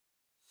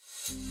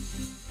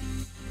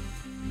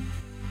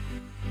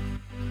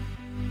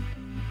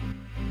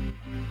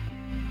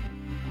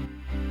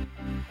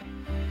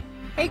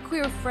Hey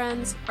queer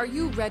friends, are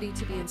you ready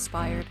to be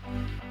inspired?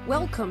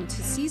 Welcome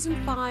to Season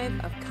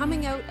 5 of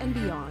Coming Out and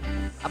Beyond,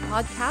 a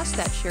podcast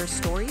that shares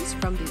stories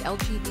from the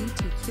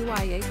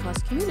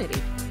LGBTQIA+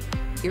 community.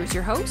 Here's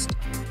your host,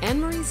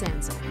 Anne-Marie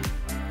Zanzal.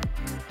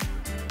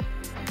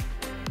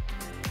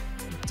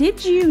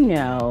 Did you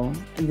know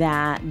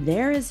that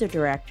there is a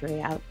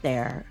directory out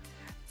there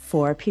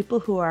for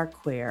people who are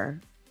queer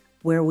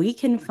where we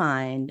can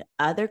find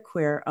other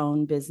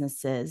queer-owned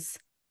businesses?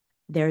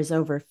 There's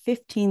over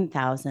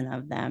 15,000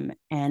 of them,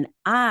 and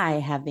I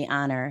have the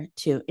honor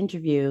to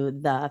interview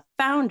the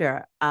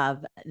founder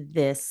of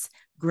this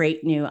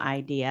great new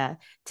idea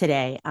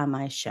today on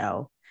my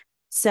show.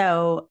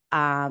 So,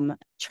 Charlie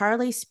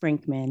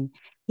Sprinkman,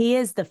 he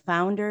is the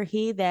founder,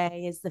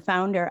 they is the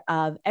founder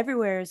of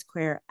Everywhere is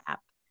Queer app.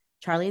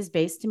 Charlie is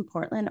based in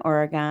Portland,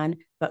 Oregon,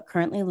 but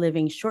currently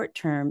living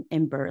short-term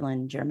in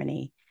Berlin,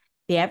 Germany.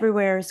 The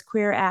Everywhere is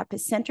Queer app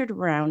is centered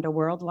around a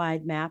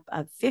worldwide map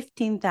of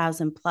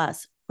 15,000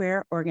 plus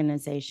queer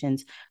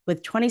organizations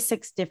with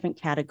 26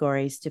 different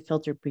categories to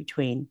filter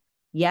between.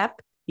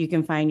 Yep, you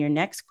can find your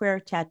next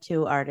queer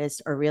tattoo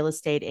artist or real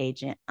estate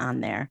agent on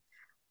there.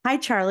 Hi,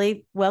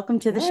 Charlie. Welcome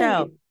to the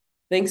show.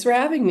 Thanks for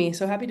having me.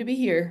 So happy to be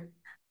here.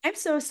 I'm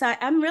so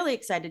excited. I'm really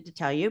excited to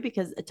tell you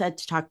because to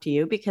talk to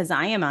you because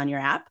I am on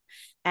your app.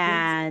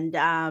 And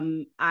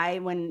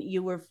when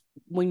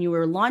you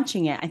were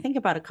launching it, I think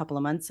about a couple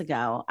of months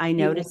ago, I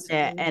noticed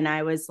it and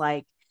I was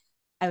like,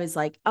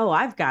 oh,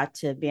 I've got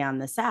to be on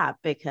this app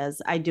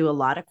because I do a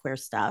lot of queer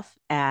stuff.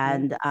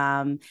 And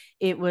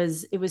it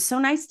was so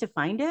nice to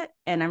find it.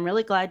 And I'm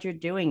really glad you're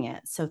doing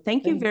it. So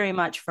thank you very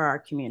much for our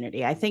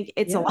community. I think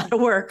it's a lot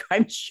of work,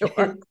 I'm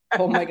sure.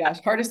 Oh my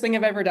gosh, hardest thing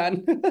I've ever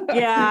done.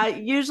 Yeah,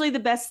 usually the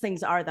best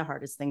things are the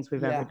hardest things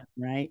we've ever done,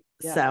 right?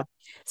 Yeah.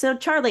 So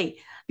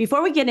Charlie,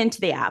 before we get into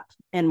the app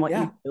and what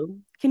you do,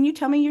 can you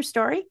tell me your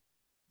story?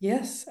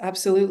 Yes,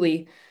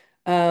 absolutely.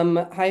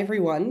 Hi,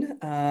 everyone.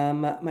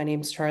 My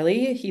name's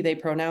Charlie, he, they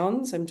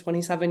pronouns. I'm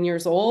 27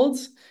 years old.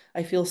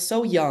 I feel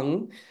so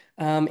young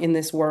in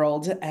this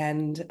world.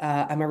 And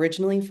I'm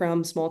originally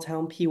from small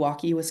town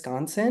Pewaukee,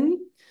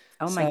 Wisconsin.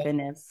 Oh my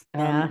goodness.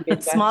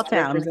 Small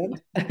town.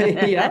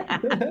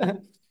 Yeah.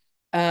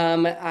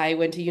 I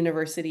went to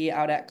university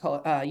out at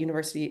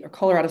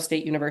Colorado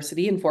State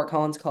University in Fort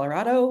Collins,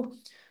 Colorado,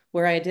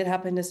 where I did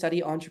happen to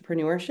study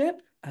entrepreneurship.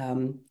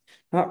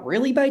 Not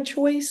really by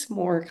choice,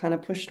 more kind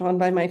of pushed on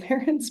by my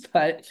parents,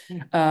 but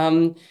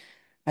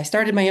I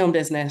started my own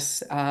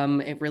business.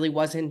 It really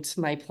wasn't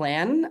my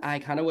plan. I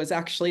kind of was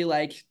actually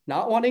like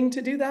not wanting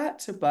to do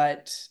that,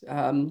 but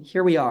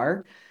here we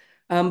are.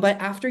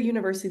 But after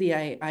university,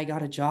 I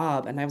got a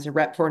job and I was a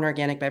rep for an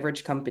organic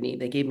beverage company.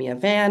 They gave me a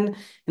van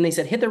and they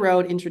said, hit the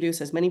road, introduce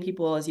as many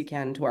people as you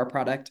can to our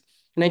product.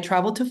 And I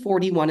traveled to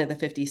 41 of the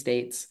 50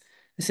 states.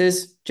 This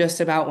is just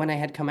about when I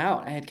had come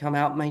out. I had come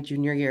out my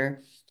junior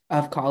year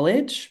of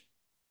college.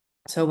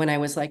 So when I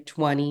was like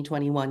 20,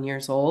 21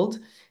 years old,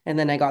 and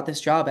then I got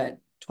this job at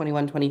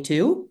 21,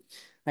 22.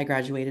 I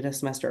graduated a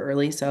semester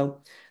early.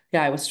 So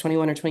yeah, I was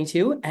 21 or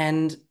 22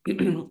 and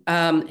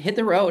hit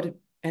the road.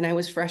 And I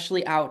was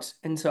freshly out.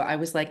 And so I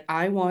was like,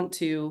 I want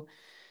to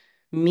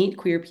meet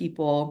queer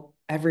people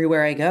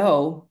everywhere I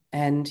go.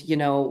 And, you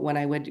know, when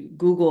I would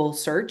Google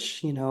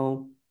search, you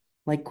know,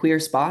 like queer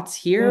spots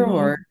here,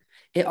 or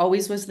it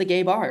always was the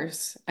gay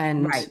bars.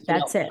 And right,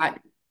 that's it.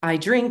 I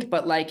drink,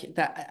 but like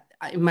that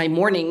in my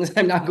mornings,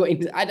 I'm not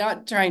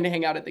trying to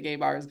hang out at the gay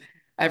bars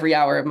every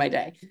hour of my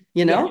day,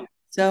 you know? Yeah.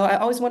 So I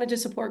always wanted to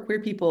support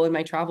queer people in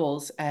my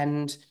travels,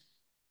 and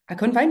I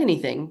couldn't find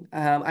anything.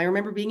 I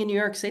remember being in New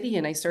York City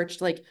and I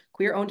searched like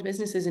queer-owned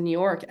businesses in New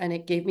York, and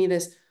it gave me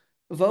this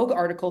Vogue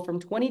article from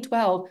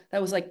 2012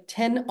 that was like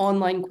 10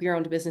 online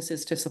queer-owned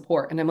businesses to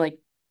support. And I'm like,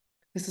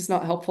 this is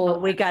not helpful. Oh,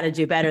 we got to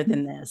do better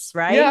than this,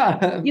 right?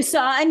 Yeah. You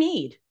saw a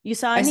need. I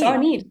saw a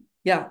need.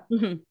 Yeah.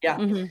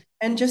 Yeah.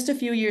 And just a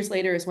few years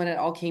later is when it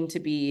all came to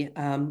be.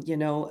 You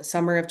know,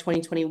 summer of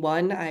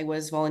 2021, I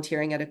was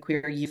volunteering at a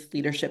queer youth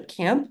leadership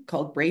camp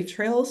called Brave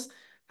Trails.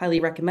 Highly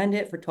recommend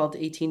it for 12 to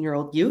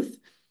 18-year-old youth.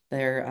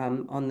 They're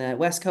on the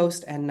West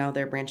Coast, and now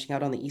they're branching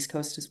out on the East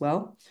Coast as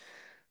well.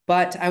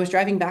 But I was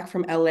driving back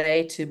from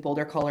LA to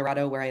Boulder,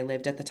 Colorado, where I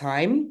lived at the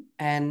time.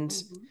 And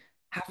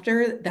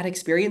after that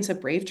experience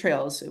of Brave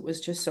Trails, it was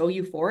just so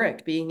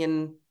euphoric being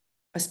in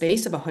a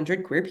space of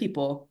 100 queer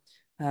people.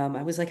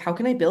 I was like, how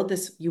can I build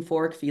this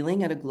euphoric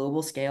feeling at a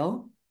global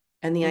scale?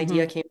 And the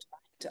idea came to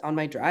mind on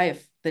my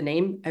drive. The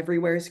name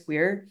Everywhere is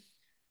Queer,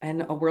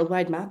 and a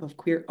worldwide map of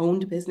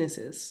queer-owned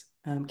businesses,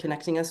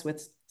 connecting us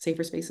with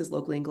safer spaces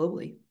locally and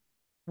globally.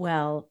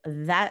 Well,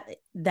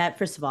 that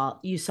first of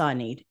all, you saw a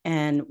need.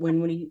 And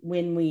when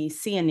we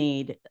see a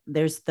need,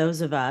 there's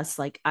those of us,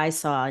 like I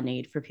saw a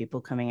need for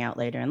people coming out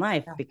later in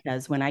life,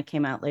 because when I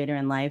came out later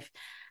in life,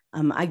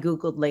 I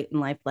Googled late in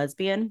life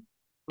lesbian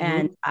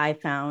and I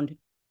found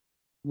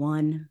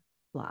one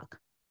blog.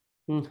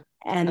 And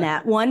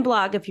that one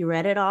blog, if you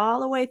read it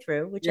all the way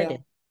through, which I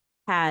did,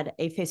 had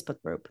a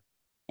Facebook group,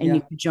 and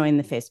you could join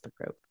the Facebook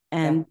group.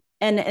 And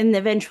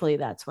eventually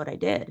that's what I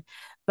did.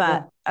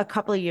 But a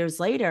couple of years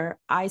later,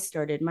 I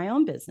started my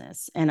own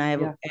business, and I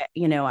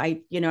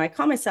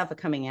call myself a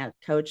coming out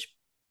coach,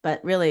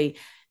 but really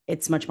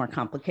it's much more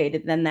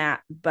complicated than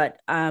that. But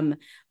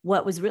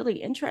what was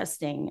really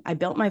interesting, I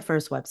built my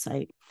first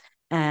website,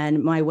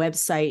 and my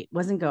website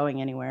wasn't going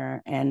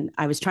anywhere, and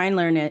I was trying to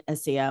learn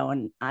SEO,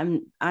 and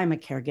I'm a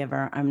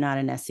caregiver. I'm not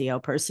an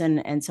SEO person.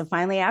 And so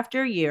finally,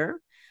 after a year,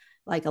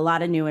 like a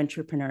lot of new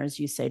entrepreneurs,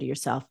 you say to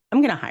yourself,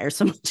 I'm going to hire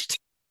someone to do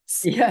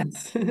this.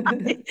 Yes.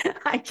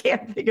 I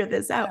can't figure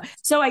this out. Yes.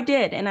 So I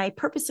did. And I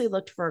purposely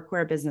looked for a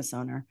queer business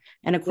owner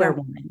and a queer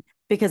woman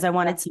because I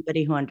wanted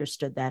somebody who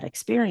understood that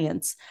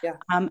experience. Yeah.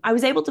 I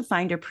was able to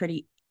find her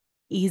pretty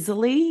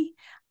easily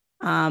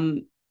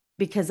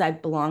because I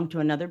belonged to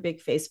another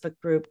big Facebook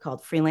group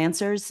called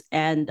Freelancers,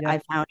 and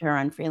I found her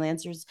on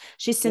Freelancers.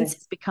 She's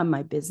since become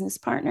my business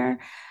partner.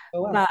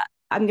 Oh, wow. But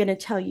I'm going to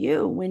tell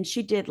you, when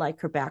she did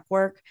like her back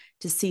work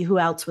to see who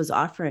else was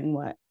offering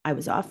what I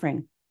was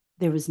offering,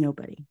 there was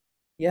nobody.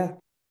 Yeah.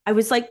 I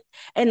was like,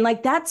 and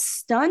like that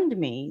stunned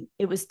me.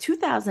 It was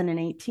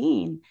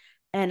 2018.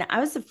 And I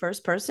was the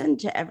first person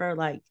to ever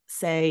like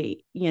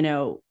say,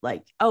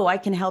 like, oh, I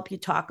can help you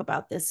talk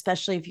about this,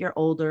 especially if you're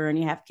older and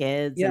you have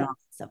kids and all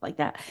stuff like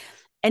that.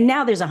 And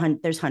now there's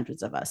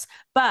hundreds of us,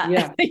 but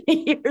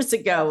years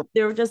ago,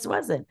 there just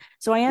wasn't.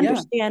 So I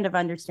understand of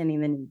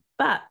understanding the need,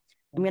 but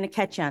I'm going to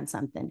catch you on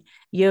something.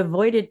 You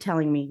avoided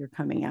telling me your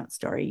coming out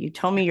story. You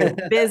told me your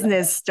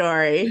business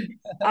story.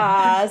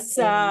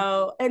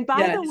 And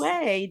by the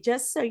way,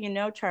 just so you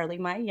know, Charlie,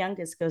 my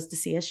youngest goes to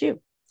CSU.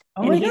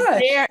 Oh my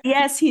gosh. There.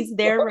 Yes, he's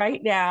there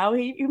right now.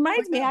 He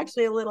reminds me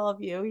actually a little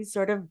of you. He's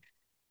sort of,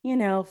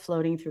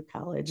 floating through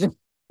college.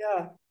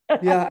 Yeah.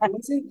 Yeah,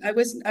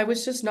 I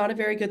was just not a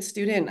very good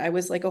student. I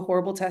was like a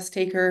horrible test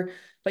taker,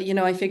 but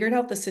I figured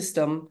out the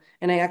system,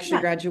 and I actually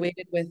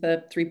graduated with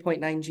a 3.9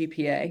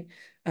 GPA.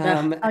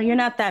 Oh, you're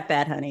not that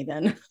bad, honey,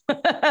 then.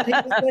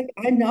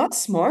 I'm not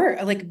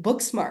smart, like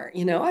book smart,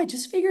 I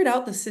just figured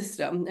out the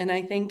system. And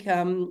I think,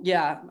 I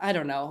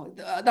don't know,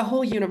 the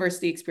whole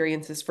university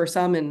experience is for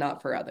some and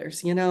not for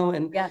others,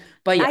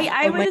 but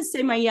I would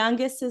say my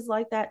youngest is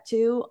like that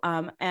too.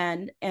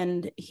 And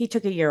he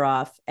took a year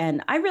off,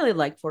 and I really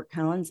like Fort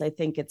Collins. I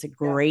think it's a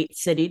great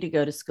city to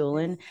go to school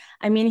in.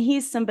 I mean,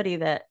 he's somebody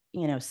that,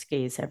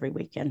 skis every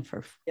weekend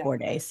for 4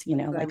 days,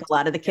 like a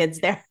lot of the kids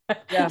there.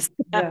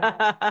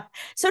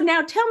 So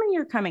now tell me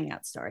your coming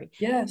out story.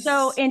 Yes.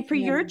 So, and for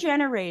your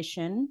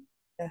generation,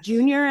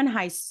 junior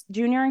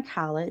in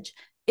college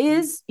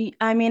is,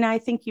 I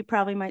think you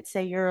probably might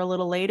say you're a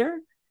little later.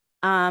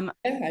 I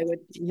would.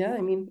 Yeah.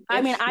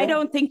 I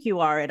don't think you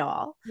are at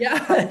all.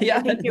 Yeah. I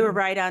think you were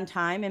right on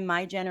time. In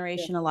my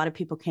generation, a lot of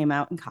people came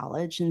out in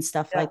college and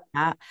stuff like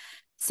that.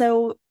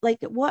 So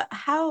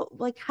how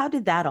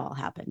did that all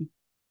happen?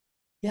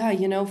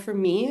 Yeah, for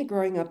me,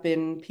 growing up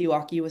in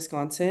Pewaukee,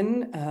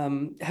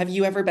 Wisconsin, have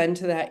you ever been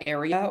to that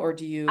area, or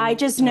do you? I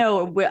just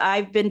know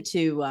I've been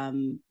to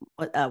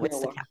what's Milwaukee.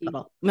 the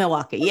capital?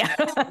 Milwaukee, yeah.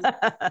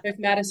 There's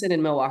Madison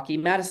and Milwaukee.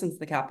 Madison's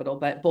the capital,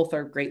 but both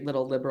are great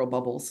little liberal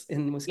bubbles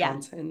in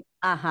Wisconsin.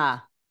 Yeah.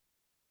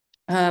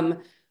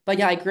 But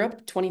yeah, I grew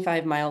up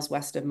 25 miles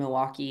west of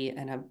Milwaukee,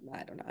 and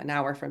I don't know, an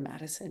hour from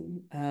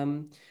Madison.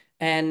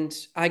 And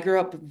I grew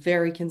up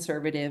very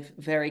conservative,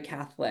 very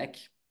Catholic.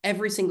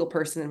 Every single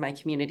person in my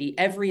community,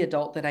 every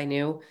adult that I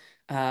knew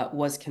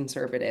was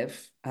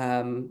conservative.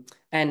 And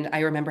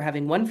I remember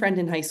having one friend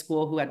in high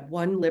school who had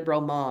one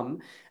liberal mom.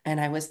 And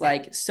I was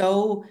like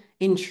so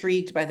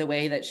intrigued by the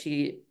way that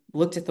she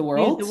looked at the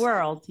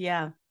world.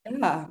 Yeah.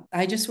 Yeah.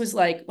 I just was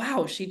like,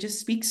 wow, she just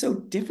speaks so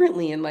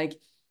differently and like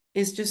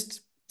is just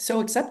so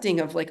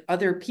accepting of like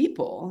other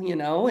people,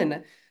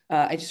 and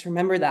I just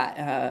remember that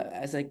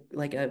as a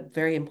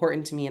very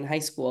important to me in high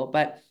school.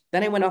 But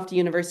then I went off to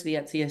university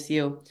at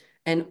CSU.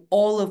 And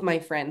all of my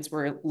friends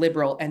were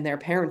liberal and their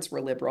parents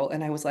were liberal.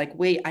 And I was like,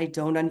 wait, I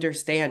don't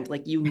understand.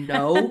 Like,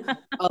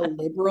 a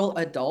liberal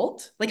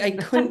adult? Like, I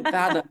couldn't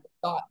fathom the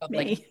thought of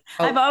like,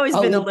 I've always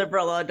been a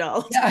liberal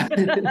adult. Yeah.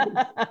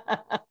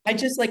 I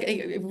just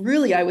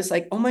I was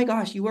like, oh my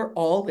gosh, you are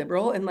all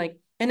liberal. And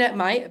like, and at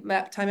my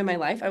time in my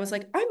life, I was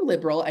like, I'm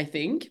liberal, I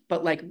think.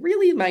 But like,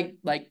 really, my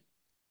like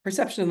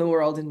perception of the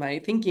world and my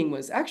thinking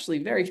was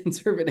actually very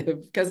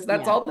conservative because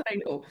that's all that I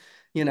know,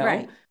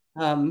 Right.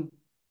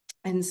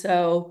 And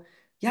so,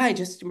 yeah,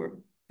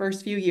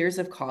 first few years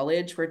of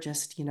college were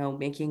just,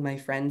 making my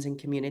friends and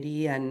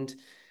community. And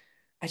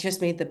I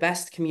just made the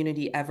best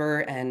community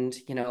ever. And,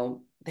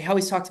 they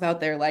always talked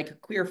about their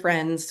like queer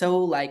friends so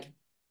like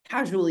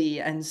casually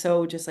and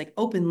so just like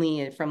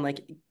openly from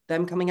like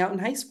them coming out in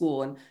high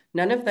school. And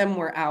none of them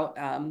were out.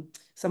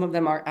 Some of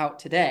them are out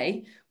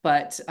today,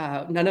 but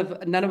none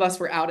of us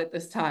were out at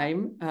this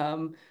time.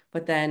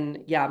 But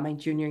then, yeah, my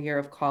junior year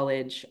of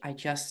college,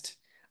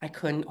 I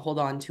couldn't hold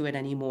on to it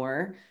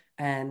anymore.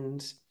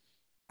 And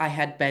I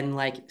had been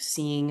like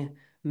seeing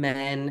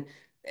men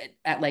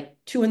at like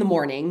 2 a.m,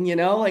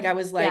 like I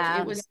was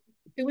like,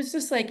 it was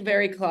just like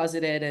very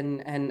closeted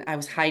and I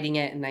was hiding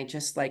it. And I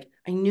just like,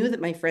 I knew that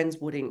my friends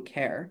wouldn't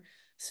care.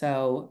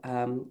 So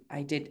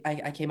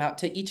I came out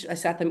to each, I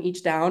sat them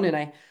each down and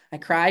I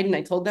cried and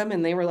I told them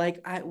and they were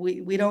like,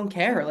 we don't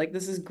care. Like,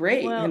 this is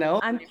great, you Well, know?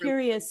 I'm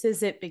curious,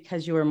 is it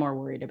because you were more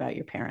worried about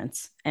your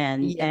parents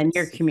and your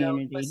Yes,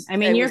 community? I it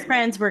mean, your was,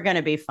 friends were going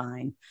to be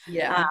fine,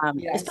 yeah,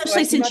 yeah. So I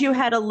especially came since out, you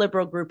had a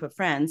liberal group of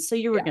friends, so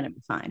you were yeah, going to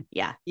be fine.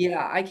 Yeah,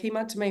 yeah. I came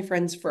out to my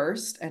friends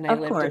first and I of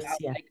lived course. about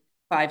Yeah. like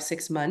 5,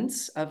 6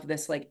 months of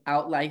this like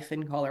out life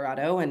in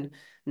Colorado and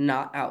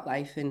not out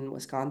life in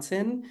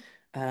Wisconsin.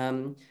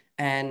 Um,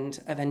 and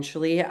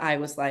eventually I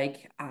was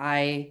like,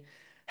 I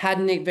had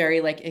a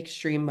very like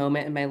extreme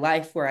moment in my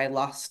life where I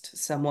lost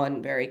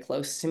someone very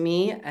close to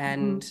me Mhm.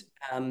 and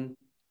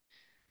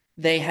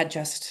they had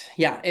just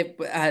yeah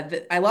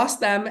I lost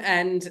them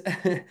and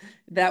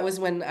that was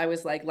when I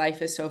was like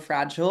life is so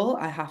fragile,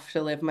 I have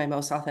to live my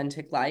most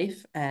authentic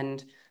life,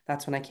 and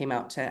that's when I came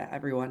out to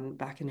everyone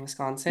back in You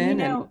Wisconsin. And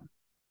know,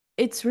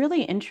 it's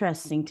really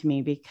interesting to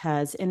me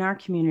because in our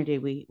community,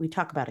 we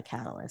talk about a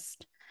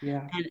catalyst.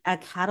 yeah, And a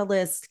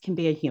catalyst can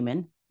be a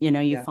human. You know,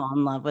 you yeah, fall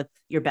in love with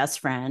your best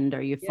friend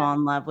or you yeah, fall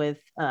in love with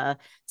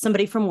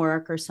somebody from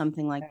work or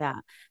something like yeah.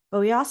 that.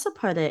 But we also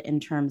put it in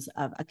terms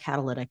of a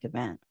catalytic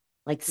event.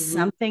 Like Hmm.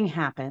 something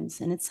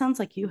happens, and it sounds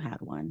like you had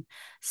one.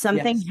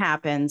 Something Yes.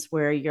 happens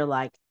where you're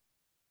like,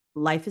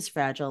 life is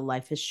fragile,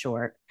 life is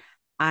short.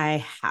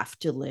 I have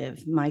to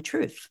live my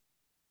truth.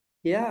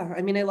 Yeah,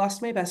 I mean, I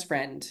lost my best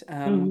friend. She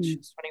Mhm.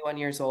 was 21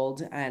 years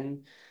old,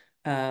 and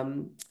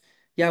um,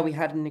 yeah, we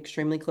had an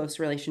extremely close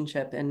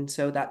relationship, and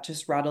so that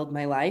just rattled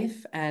my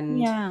life. And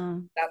Yeah.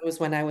 that was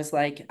when I was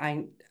like,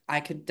 I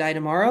could die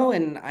tomorrow,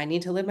 and I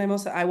need to live my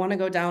most. I want to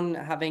go down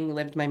having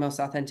lived my most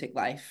authentic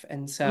life.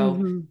 And so,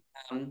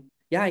 Mhm.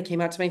 yeah, I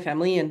came out to my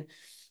family, and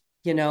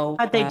you know,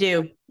 How'd they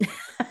do?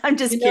 I'm you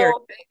just curious.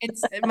 know,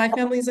 it's my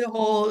family's a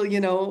whole,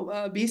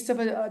 beast of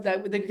a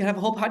that they could have a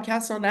whole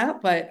podcast on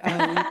that, but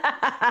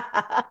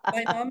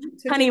my mom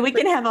took Honey, it we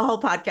can pretty. have a whole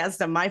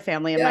podcast on my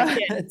family and my Yeah.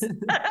 kids.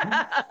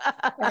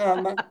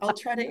 I'll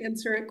try to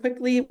answer it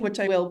quickly, which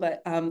I will,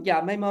 but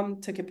yeah, my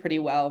mom took it pretty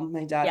well.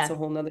 My dad's Yeah. a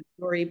whole nother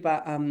story,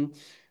 but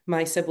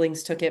my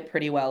siblings took it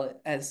pretty well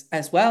as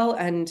well.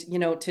 And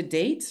to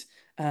date,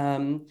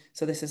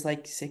 so this is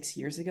like 6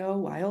 years ago,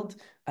 wild.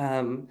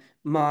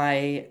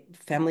 My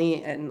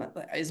family and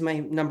is my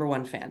number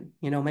one fan.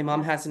 My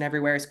mom Yeah. has an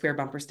Everywhere is Queer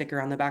bumper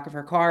sticker on the back of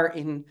her car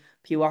in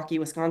Pewaukee,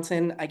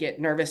 Wisconsin. I get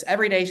nervous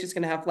every day she's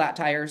gonna have flat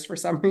tires for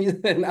some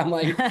reason. I'm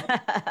like,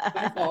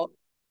 my fault.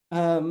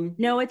 Um,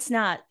 No, it's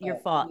not your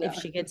but fault if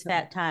no. she gets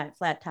flat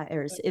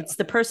tires. It's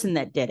the person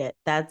that did it.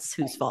 That's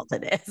whose Right, fault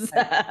it is.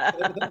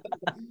 right.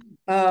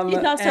 She's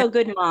And also a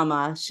good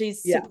mama.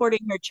 She's yeah,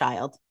 supporting her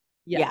child.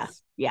 Yeah.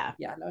 yes. Yeah.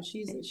 Yeah, no,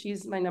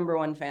 she's my number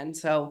one fan.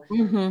 So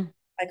Hmm.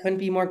 I couldn't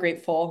be more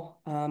grateful.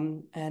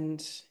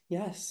 And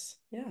yes,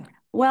 yeah.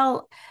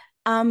 Well,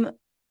 um,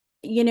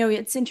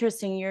 it's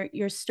interesting.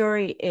 Your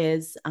story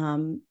is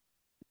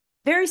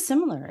very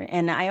similar.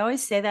 And I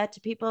always say that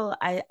to people.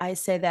 I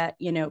say that,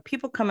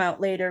 people come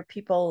out later,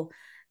 people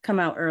come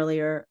out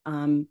earlier.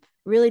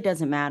 Really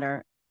doesn't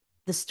matter.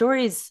 The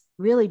stories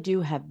really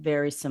do have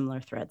very similar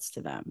threads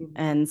to them. Mhm.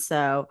 And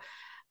so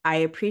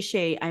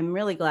I'm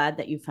really glad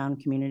that you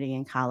found community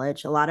in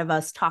college. A lot of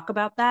us talk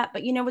about that,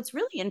 but what's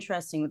really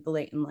interesting with the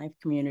late in life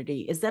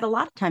community is that a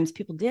lot of times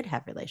people did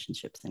have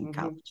relationships in Mhm.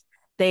 college.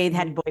 They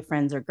had Mhm.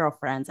 boyfriends or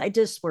girlfriends. I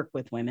just work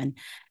with women.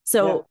 Yeah.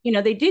 So,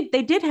 they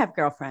did have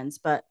girlfriends,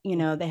 but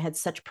they had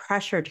such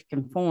pressure to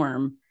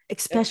conform, Yep.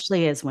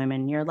 especially as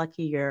women. You're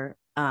lucky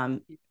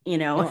you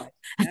know, No,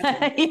 I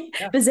imagine.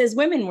 Yeah. because as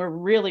women, we're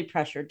really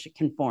pressured to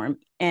conform.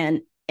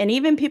 And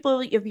even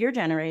people of your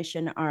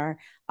generation are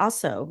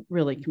also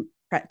really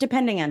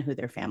depending on who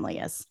their family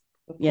is,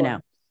 Of you know.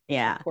 course. Of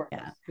Yeah, course.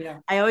 yeah. Yeah.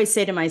 I always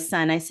say to my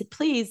son, I said,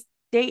 please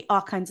date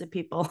all kinds of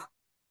people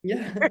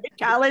Yeah. in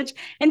college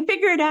and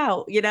figure it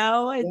out,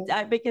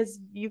 Yeah. because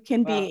you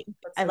can Wow. be,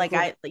 That's I so like,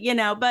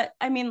 cool. but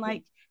I mean,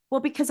 like,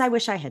 well, because I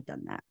wish I had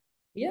done that.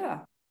 Yeah.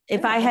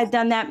 If Yeah. I had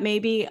done that,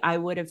 maybe I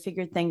would have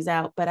figured things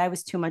out, but I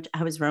was too much.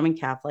 I was Roman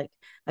Catholic.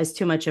 I was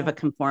too much of Yeah. a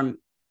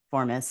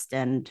conformist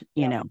and,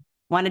 Yeah.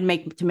 wanted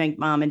to make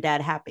mom and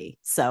dad happy.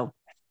 So,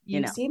 you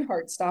You've know, seen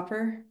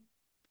Heartstopper?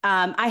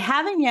 I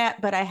haven't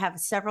yet, but I have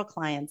several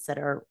clients that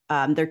are,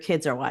 their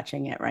kids are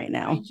watching it right I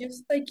now.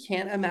 just like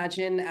can't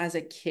imagine as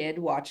a kid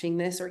watching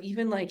this or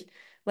even like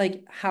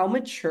how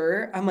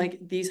mature I'm like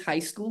these high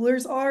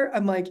schoolers are.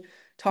 I'm like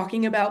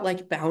talking about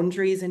like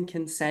boundaries and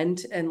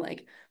consent and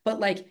like but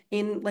like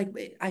in like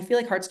I feel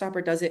like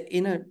Heartstopper does it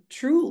in a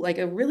true like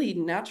a really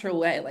natural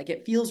way. Like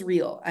it feels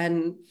real.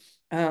 And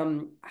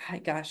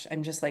gosh,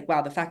 I'm just like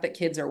wow, the fact that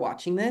kids are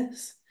watching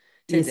this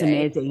It's today.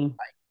 amazing.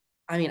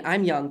 I mean,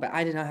 I'm young, but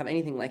I did not have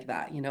anything like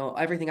that.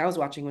 Everything I was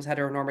watching was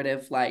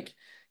heteronormative, like,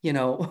 you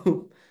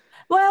know,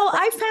 Well,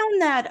 I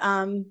found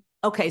that,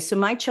 okay, so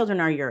my children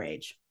are your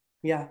age.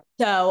 yeah.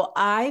 So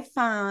I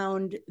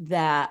found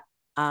that,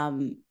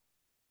 um,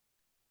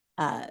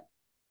 uh,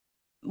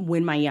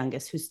 when my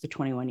youngest, who's the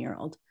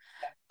 21-year-old,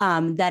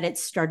 that it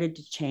started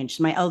to change.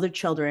 My other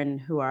children,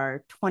 who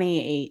are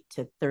 28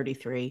 to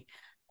 33,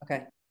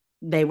 Okay.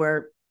 they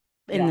were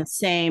in the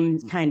same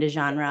kind of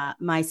genre.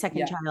 My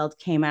second child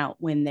came out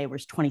when they were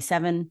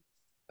 27.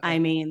 Okay. I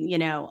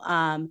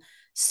mean,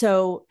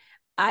 so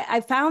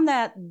I found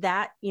that,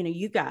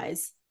 you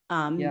guys,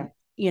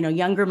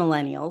 younger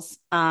millennials,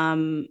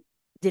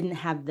 didn't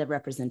have the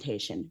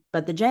representation,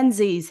 but the Gen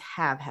Zs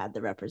have had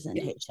the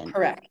representation.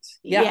 Correct.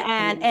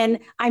 Yeah. And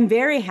I'm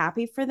very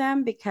happy for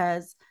them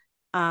because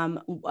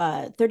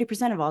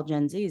 30% of all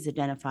Gen Zs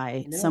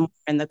identify somewhere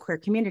in the queer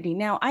community.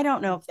 Now, I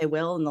don't know if they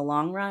will in the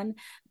long run,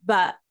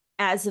 but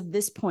as of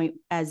this point,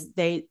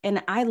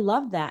 and I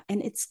love that.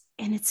 And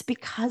it's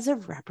because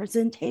of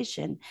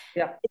representation.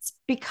 Yeah. It's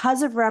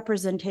because of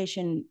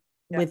representation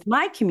with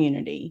my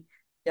community,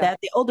 that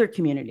the older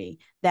community,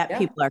 that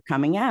people are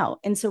coming out.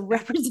 And so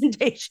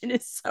representation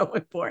is so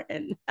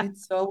important.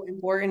 It's so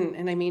important.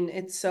 And I mean,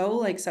 it's so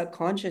like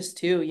subconscious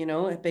too,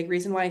 a big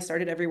reason why I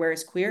started Everywhere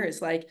is Queer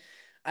is like,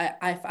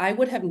 if I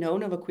would have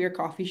known of a queer owned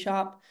coffee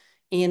shop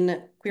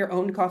in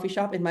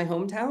my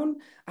hometown,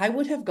 I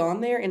would have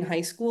gone there in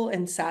high school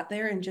and sat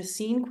there and just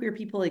seen queer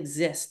people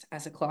exist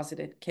as a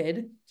closeted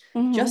kid,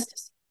 just to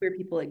see queer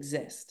people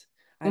exist.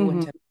 I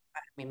wouldn't have,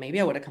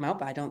 maybe I would have come out,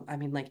 but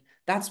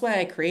that's why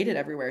I created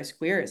Everywhere is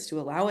Queer, is to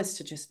allow us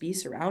to just be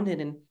surrounded.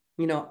 And,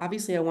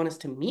 obviously I want us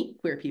to meet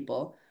queer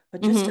people,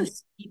 but just to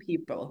see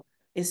people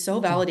is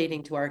so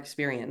validating to our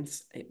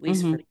experience, at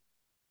least for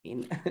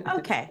me.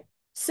 Okay.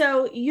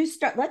 So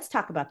let's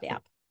talk about the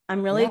app.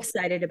 I'm really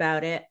excited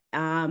about it.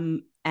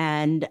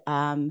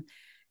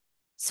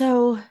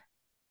 So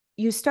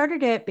you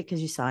started it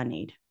because you saw a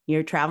need.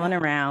 You're traveling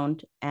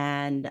around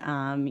and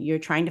you're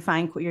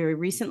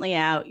recently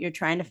out, you're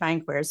trying to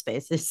find queer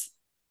spaces.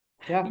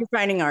 Yeah. You're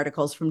finding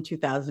articles from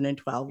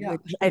 2012,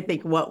 which I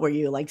think, what were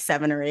you, like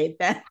 7 or 8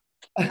 then?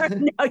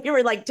 No, you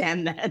were like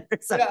 10 then or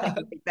something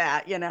like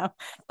that,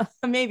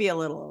 maybe a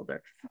little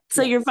older.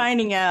 So you're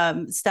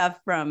finding stuff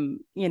from,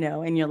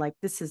 and you're like,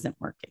 this isn't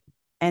working.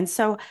 And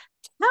so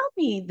tell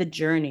me the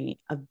journey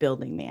of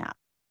building the app.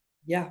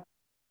 Yeah.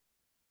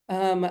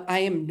 I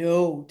am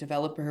no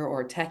developer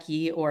or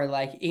techie or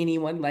like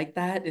anyone like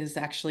that. Is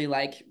actually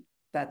like,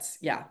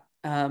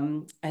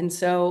 and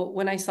so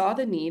when I saw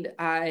the need,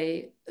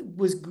 I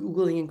was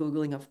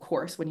Googling, of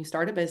course. When you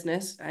start a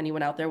business,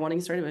 anyone out there wanting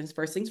to start a business,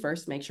 first things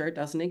first, make sure it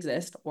doesn't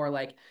exist, or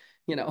like,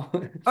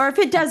 or if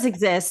it does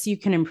exist, you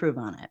can improve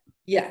on it.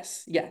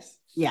 Yes.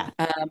 Yeah.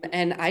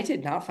 And I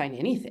did not find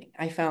anything.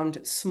 I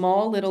found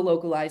small little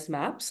localized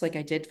maps. Like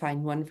I did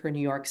find one for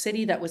New York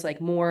City that was like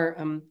more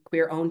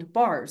queer owned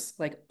bars,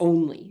 like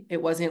only.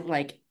 It wasn't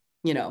like,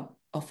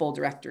 a full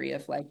directory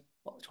of like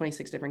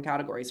 26 different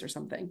categories or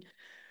something.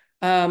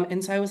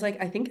 And so I was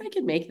like, I think I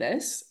could make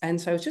this. And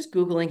so I was just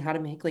Googling how to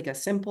make like a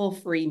simple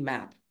free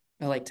map,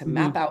 or like to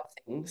map out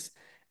things.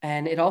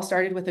 And it all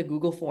started with a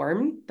Google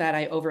form that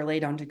I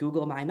overlaid onto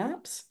Google My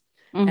Maps.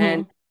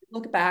 And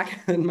look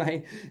back on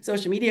my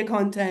social media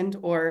content,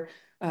 or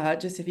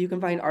just if you can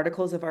find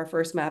articles of our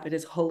first map, it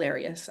is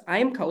hilarious. I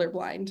am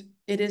colorblind.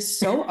 It is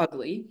so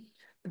ugly.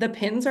 The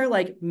pins are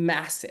like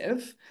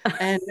massive.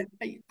 And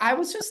I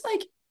was just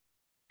like,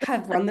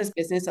 have run this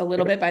business a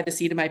little bit by the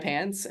seat of my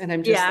pants. And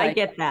I'm just I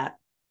get that.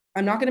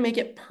 I'm not going to make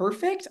it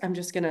perfect. I'm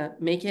just going to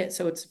make it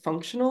so it's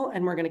functional,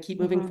 and we're going to keep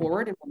moving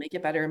forward, and we'll make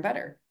it better and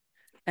better.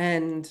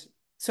 And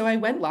so I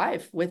went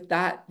live with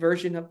that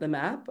version of the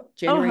map,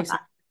 January of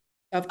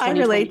 2020.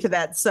 I relate to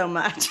that so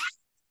much.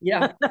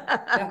 Yeah.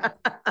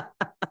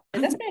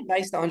 And that's my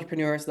advice to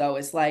entrepreneurs, though,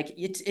 is like,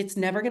 it's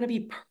never going to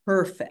be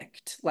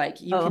perfect. Like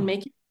you can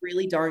make it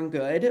really darn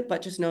good,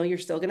 but just know you're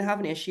still going to have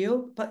an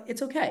issue, but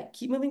it's okay.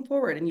 Keep moving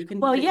forward, and you can.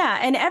 Well, yeah.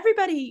 And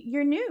everybody,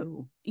 you're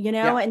new,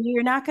 and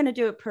you're not going to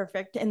do it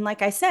perfect. And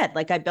like I said,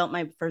 like I built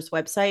my first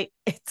website.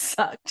 It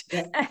sucked.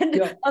 Yeah.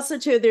 And also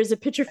too, there's a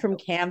picture from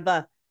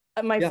Canva,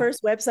 my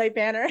first website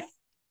banner.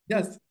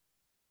 Yes.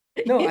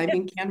 No, I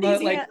mean,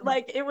 Canva,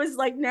 like it was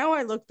like, now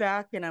I look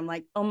back and I'm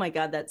like, oh my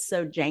God, that's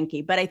so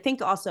janky. But I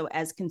think also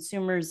as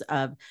consumers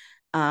of,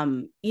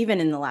 even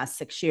in the last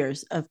 6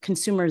 years, of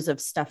consumers of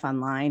stuff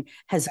online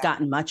has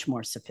gotten much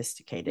more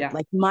sophisticated. Yeah.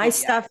 Like my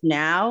stuff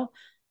now,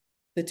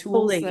 the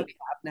tools that we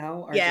have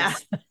now are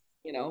just,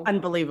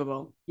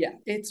 unbelievable. Yeah,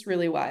 it's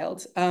really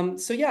wild.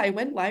 So yeah, I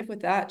went live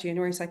with that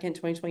January 2nd,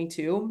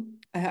 2022.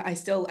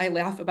 I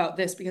laugh about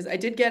this because I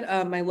did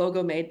get my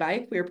logo made by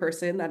a queer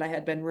person that I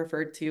had been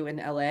referred to in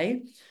LA.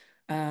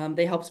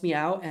 They helped me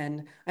out,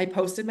 and I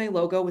posted my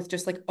logo with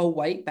just like a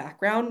white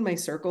background, my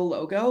circle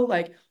logo.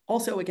 Like,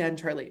 also again,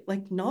 Charlie,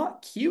 like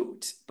not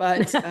cute,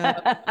 but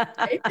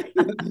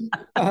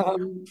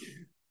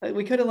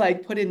we could have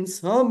like put in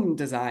some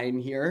design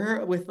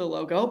here with the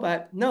logo,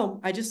 but no,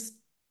 I just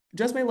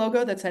my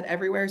logo that said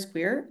Everywhere is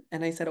Queer,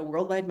 and I said a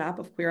worldwide map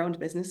of queer-owned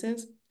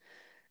businesses.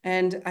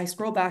 And I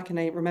scroll back and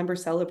I remember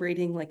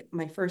celebrating like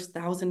my first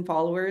 1,000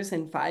 followers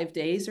in 5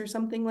 days or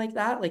something like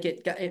that. Like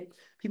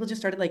people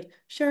just started like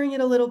sharing it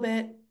a little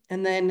bit.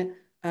 And then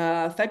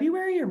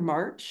February or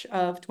March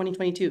of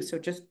 2022, so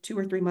just 2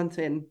 or 3 months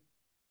in,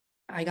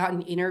 I got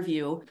an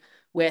interview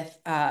with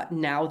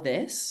Now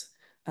This,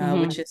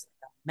 which is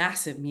a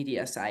massive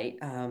media site.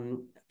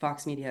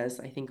 Fox Media is,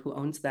 I think, who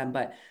owns them,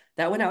 but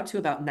that went out to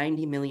about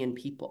 90 million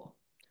people.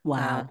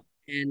 Wow.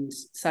 And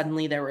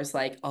suddenly there was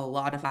like a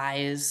lot of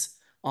eyes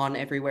on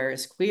Everywhere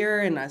is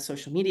Queer, and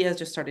social media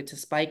just started to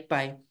spike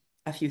by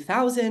a few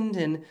thousand.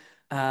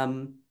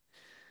 And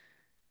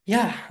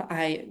yeah,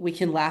 we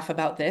can laugh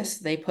about this.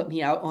 They put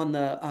me out on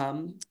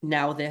the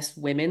Now This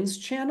Women's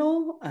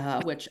channel,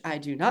 which I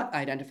do not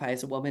identify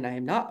as a woman. I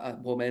am not a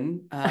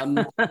woman.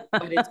 But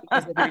it's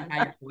because of my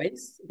higher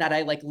voice that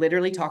I like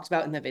literally talked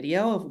about in the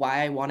video of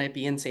why I want to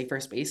be in safer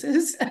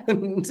spaces.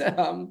 And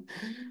yeah.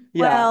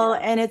 Well,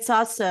 and it's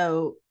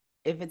also,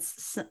 if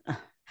it's,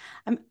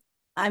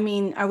 I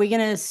mean, are we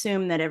going to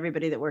assume that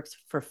everybody that works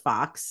for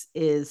Fox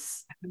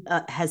has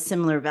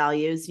similar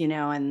values,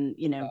 and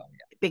Oh,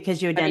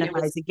 because you I mean, identify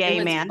as a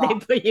gay man, they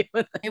put you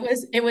in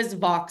it was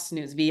Vox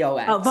News,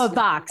 VOX. Oh,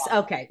 Vox.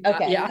 Okay.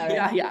 Okay.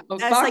 Yeah.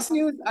 But Fox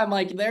News, I'm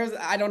like,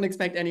 I don't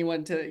expect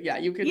anyone to,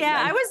 you could.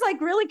 Yeah, I was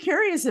like really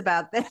curious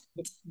about that.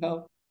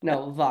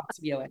 No, Vox,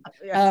 VOX.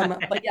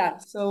 But yeah,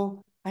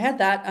 so I had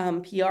that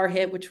PR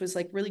hit, which was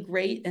like really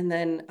great. And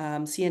then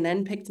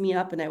CNN picked me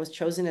up, and I was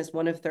chosen as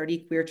one of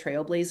 30 queer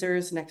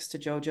trailblazers next to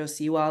JoJo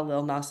Siwa,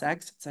 Lil Nas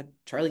X. It's a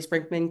Charlie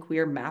Sprinkman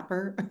queer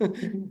mapper.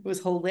 It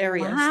was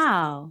hilarious.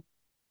 Wow.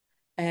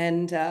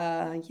 And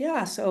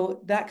yeah,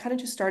 so that kind of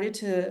just started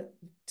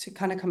to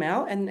kind of come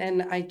out,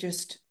 and I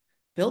just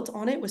built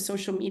on it with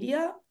social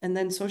media, and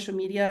then social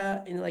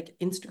media and like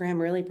Instagram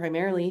really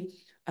primarily.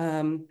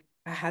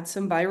 I had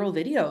some viral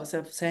videos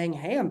of saying,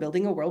 hey, I'm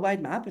building a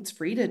worldwide map. It's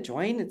free to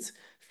join. It's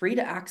free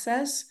to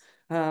access.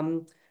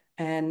 And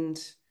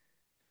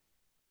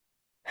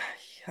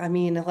I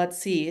mean, let's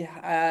see.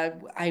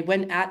 I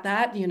went at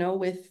that,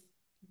 with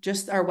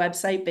just our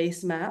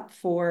website-based map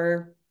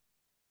for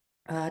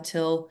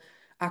till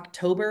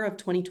October of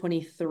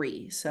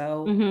 2023.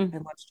 So I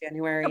launched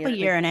January. A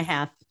year and a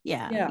half.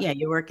 Yeah.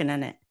 You're working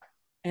on it.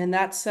 And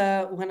that's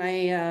when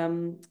I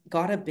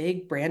got a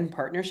big brand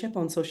partnership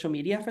on social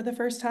media for the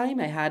first time.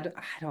 I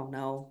don't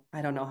know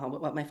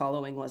what my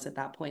following was at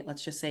that point.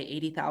 Let's just say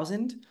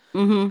 80,000.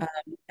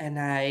 And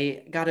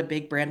I got a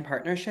big brand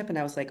partnership, and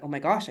I was like, oh my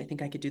gosh, I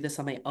think I could do this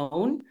on my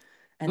own.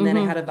 And then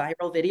I had a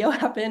viral video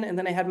happen, and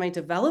then I had my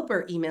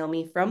developer email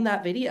me from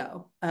that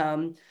video.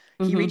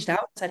 He reached out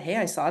and said, hey,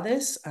 I saw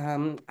this.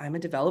 I'm a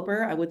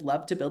developer. I would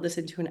love to build this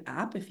into an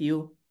app if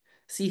you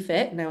see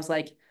fit. And I was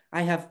like,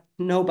 I have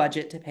no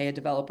budget to pay a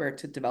developer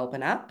to develop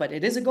an app, but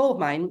it is a goal of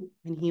mine.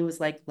 And he was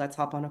like, let's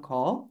hop on a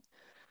call.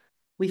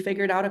 We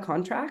figured out a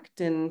contract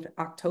in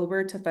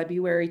October to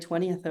February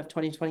 20th of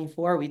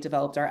 2024. We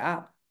developed our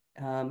app.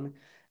 And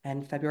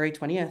February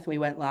 20th, we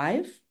went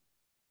live.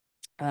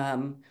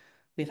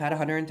 We've had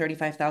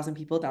 135,000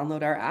 people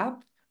download our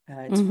app.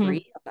 It's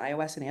free on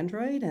iOS and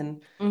Android.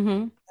 And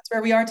that's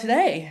where we are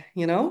today,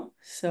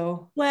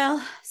 So.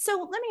 Well,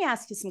 so let me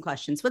ask you some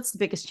questions. What's the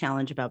biggest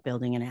challenge about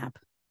building an app?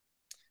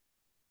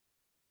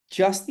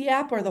 Just the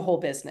app or the whole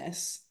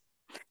business?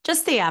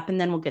 Just the app, and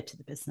then we'll get to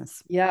the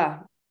business.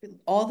 Yeah.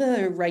 All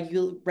the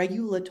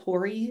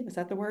regulatory, is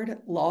that the word?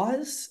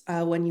 Laws,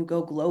 when you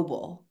go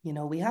global,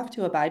 we have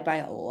to abide by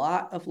a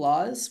lot of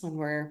laws when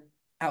we're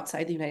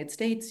outside the United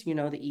States.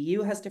 The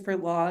EU has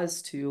different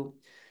laws too.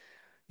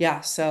 Yeah.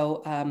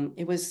 So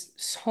it was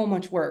so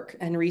much work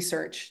and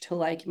research to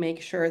like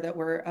make sure that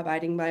we're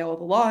abiding by all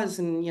the laws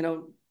and,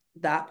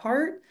 that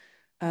part.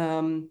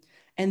 And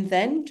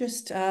then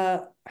just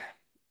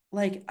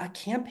like a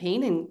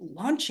campaign and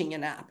launching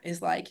an app is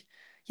like,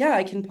 yeah,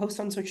 I can post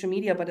on social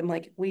media, but I'm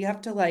like, we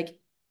have to like,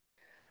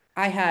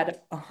 I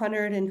had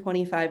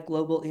 125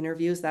 global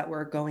interviews that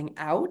were going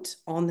out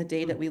on the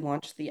day that we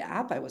launched the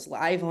app. I was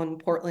live on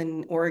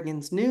Portland,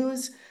 Oregon's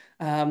news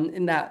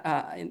in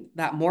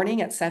that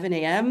morning at 7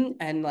 a.m.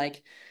 And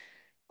like,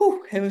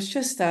 whew, it was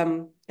just,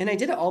 and I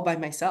did it all by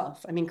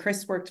myself. I mean,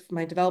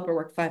 my developer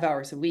worked 5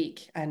 hours a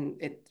week,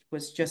 and it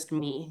was just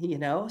me,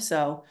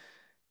 so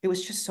it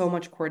was just so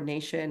much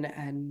coordination.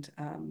 And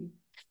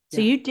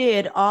so you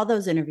did all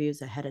those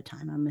interviews ahead of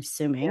time, I'm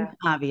assuming,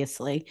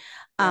 obviously.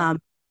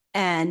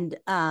 And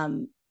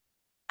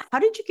how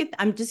did you get,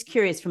 I'm just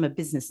curious from a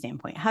business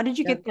standpoint, how did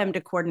you get them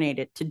to coordinate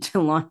it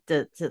to launch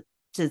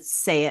to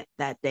say it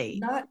that day?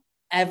 Not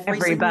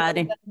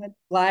everybody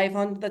live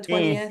on the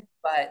 20th,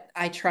 but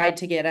I tried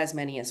to get as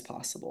many as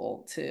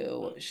possible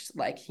to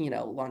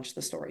launch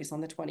the stories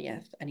on the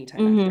 20th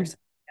anytime after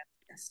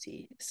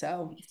ST.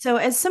 So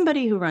as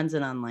somebody who runs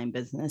an online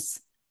business,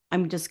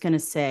 I'm just going to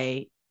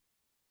say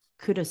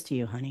kudos to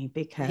you, honey,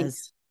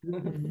 because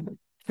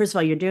first of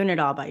all, you're doing it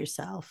all by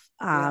yourself.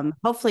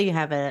 Hopefully you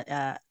have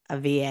a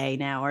VA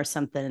now or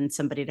something, and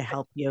somebody to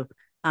help you.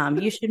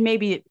 You should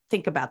maybe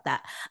think about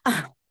that.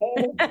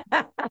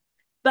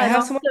 But I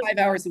have someone 5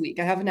 hours a week.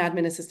 I have an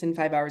admin assistant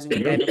 5 hours a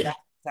week. I have a graphic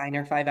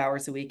designer 5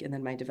 hours a week, and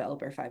then my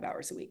developer 5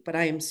 hours a week. But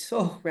I am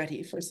so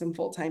ready for some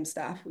full-time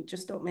staff. We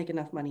just don't make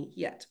enough money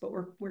yet, but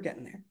we're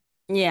getting there.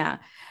 Yeah.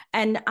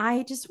 And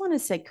I just want to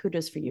say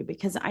kudos for you,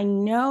 because I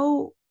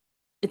know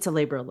it's a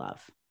labor of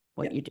love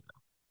what you do.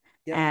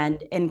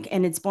 And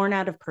it's born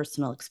out of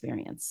personal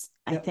experience.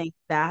 I think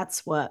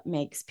that's what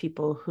makes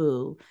people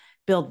who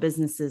build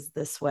businesses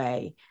this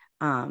way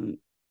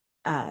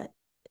uh,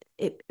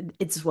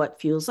 it's what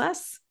fuels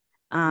us.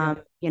 Yeah.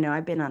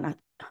 I've been on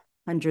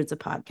hundreds of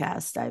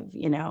podcasts.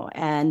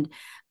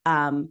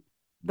 Um,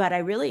 but I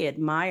really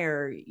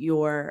admire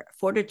your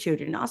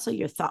fortitude and also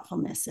your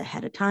thoughtfulness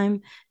ahead of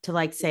time to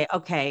like say,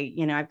 okay,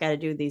 I've got to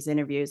do these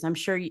interviews. I'm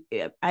sure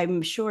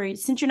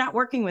since you're not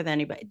working with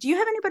anybody, do you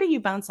have anybody you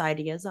bounce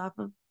ideas off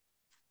of?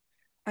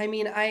 I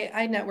mean,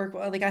 I network,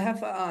 like I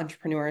have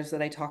entrepreneurs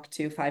that I talk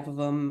to, five of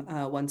them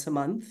once a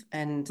month,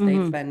 and they've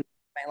Mm-hmm. been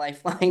my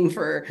lifeline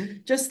for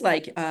just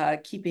like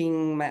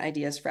keeping my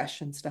ideas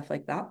fresh and stuff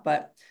like that.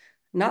 But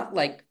not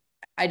like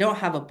I don't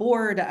have a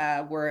board.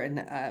 I'm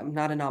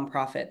not a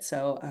nonprofit.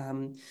 So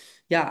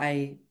yeah,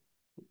 I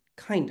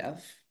kind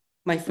of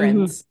my Mm-hmm.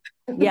 friends.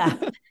 Yeah.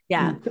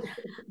 Yeah.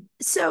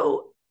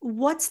 So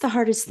what's the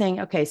hardest thing?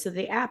 Okay. So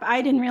the app,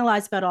 I didn't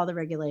realize about all the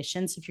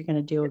regulations if you're going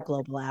to do a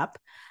global app.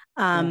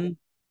 Yeah. Um,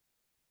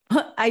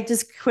 I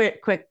just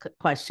quick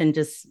question,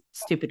 just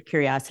stupid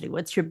curiosity.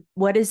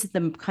 What is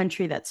the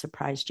country that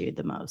surprised you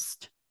the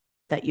most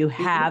that you The,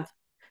 U- have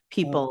oh,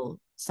 people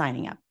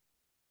signing up?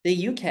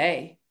 the UK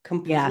Yeah.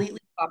 completely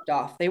popped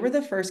off. They were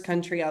the first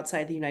country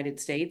outside the United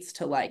States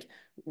to like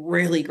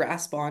really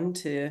grasp on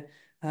to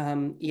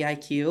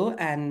EIQ,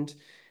 and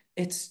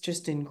it's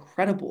just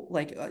incredible.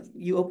 Like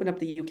you open up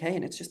the UK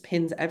and it's just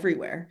pins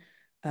everywhere.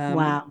 Um,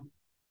 Wow.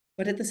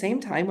 but at the same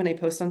time, when I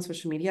post on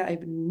social media, I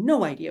have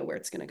no idea where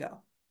it's going to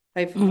go.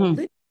 I've Hmm.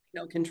 literally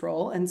no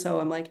control, and so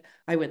I'm like,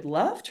 I would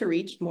love to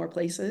reach more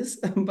places,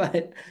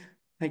 but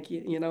like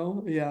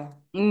yeah.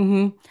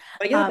 Hmm.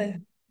 But yeah,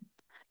 Um,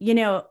 you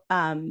know,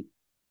 um,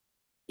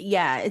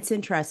 yeah, it's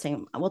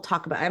interesting.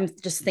 I'm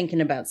just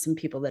thinking about some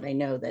people that I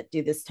know that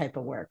do this type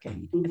of work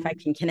and if I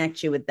Mhm. can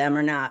connect you with them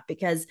or not,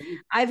 because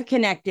I've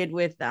connected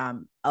with,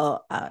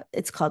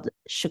 it's called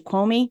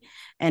Shikomi,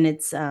 and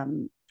it's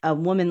a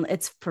woman,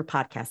 it's for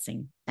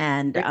podcasting,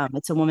 and Right.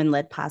 it's a woman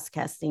led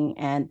podcasting.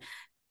 And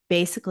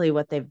basically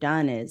what they've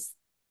done is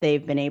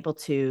they've been able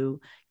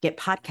to get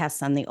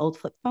podcasts on the old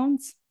flip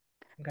phones,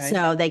 Okay.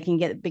 so they can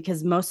get,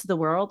 because most of the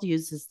world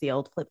uses the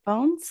old flip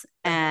phones,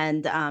 Yeah.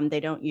 and they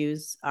don't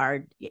use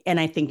our, and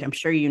I think Yeah. I'm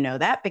sure you know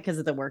that because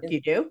of the work Yeah.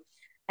 you do.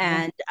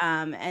 Yeah.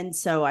 And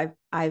so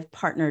I've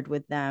partnered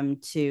with them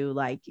to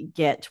like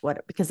get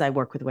what, because I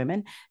work with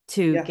women,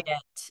 to Yeah.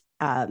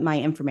 get my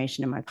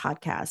information in my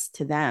podcast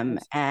to them.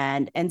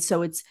 Yes. And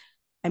so it's,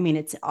 I mean,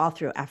 it's all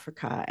through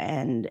Africa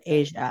and Yeah.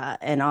 Asia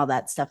and all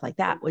that stuff like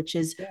that, which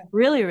is Yeah.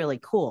 really, really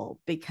cool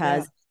Yeah.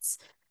 because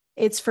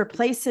it's for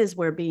places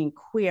where being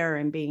queer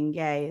and being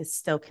gay is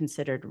still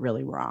considered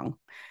really wrong.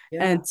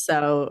 Yeah. And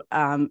so,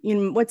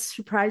 what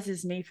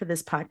surprises me for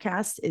this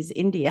podcast is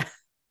India. A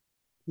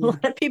Yeah.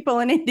 lot of people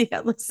in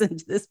India listen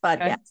to this Okay.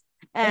 podcast,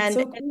 That's and so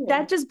that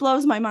cool. just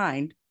blows my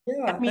mind. I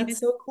Yeah, mean, that's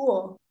so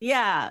cool.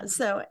 yeah.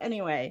 So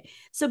anyway,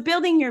 so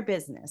building your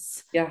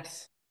business.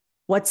 Yes.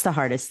 What's the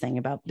hardest thing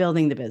about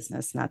building the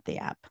business, not the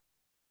app?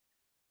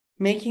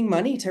 Making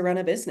money to run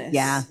a Yeah. business.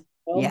 Yeah.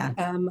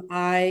 Well,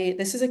 I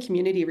this is a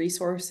community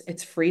resource.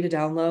 It's free to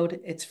download,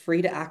 it's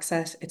free to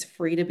access, it's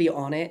free to be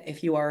on it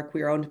if you are a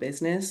queer-owned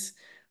business.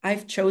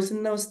 I've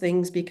chosen those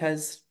things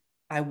because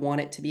I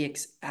want it to be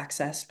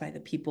accessed by the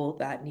people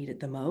that need it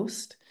the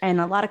most. And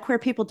a lot of queer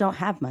people don't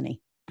have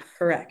money.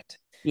 Correct.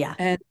 Yeah.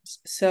 And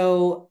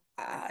so,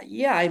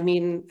 yeah, I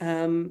mean,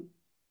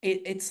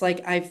 it's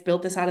like I've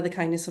built this out of the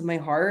kindness of my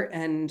heart,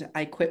 and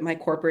I quit my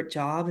corporate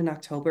job in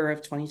October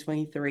of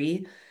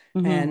 2023,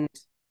 Mm-hmm. and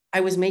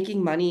I was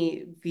making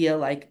money via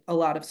like a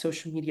lot of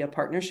social media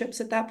partnerships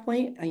at that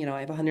point. I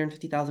have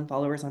 150,000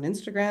 followers on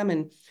Instagram,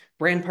 and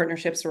brand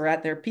partnerships were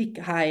at their peak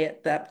high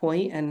at that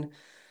point, and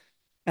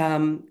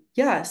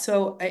yeah,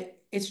 so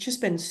it's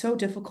just been so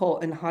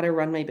difficult and how to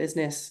run my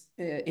business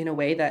in a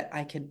way that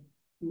I could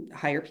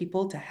hire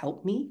people to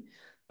help me.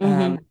 Um,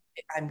 Mm-hmm.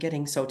 I'm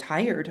getting so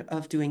tired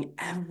of doing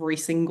every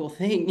single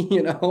thing.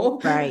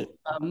 Right.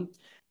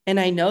 And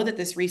I know that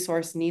this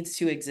resource needs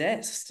to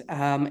exist.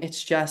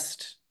 It's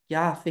just,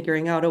 yeah,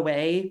 figuring out a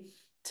way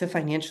to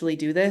financially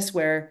do this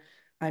where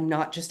I'm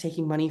not just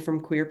taking money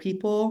from queer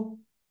people,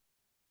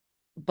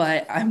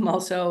 but I'm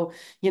also,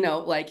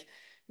 like,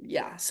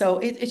 yeah. So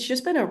it's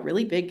just been a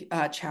really big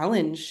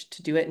challenge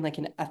to do it in like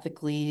an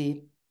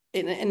ethically,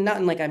 and not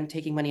in like I'm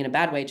taking money in a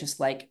bad way, just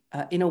like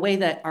in a way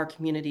that our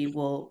community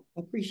will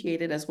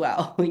appreciate it as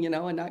well,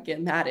 and not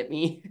get mad at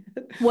me.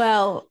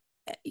 Well,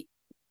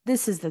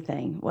 this is the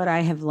thing. What I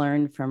have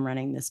learned from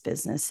running this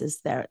business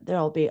is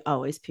there'll be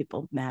always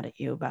people mad at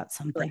you about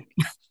something.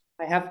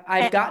 Correct.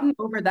 I've gotten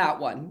over that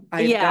one.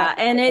 I've Yeah,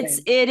 gotten and over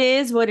it. it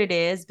is what it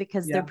is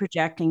because they're Yeah.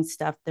 projecting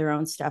their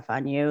own stuff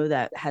on you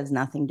that Yeah. has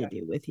nothing to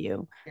Yeah. do with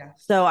you. Yes.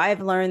 So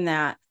I've learned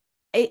that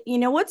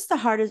what's the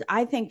hardest,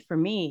 I think for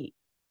me,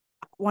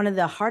 one of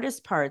the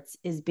hardest parts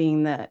is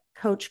being the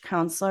coach,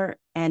 counselor,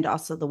 and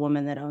also the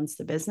woman that owns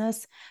the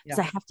business because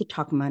Yeah. I have to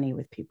talk money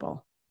with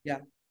people. Yeah.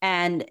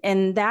 And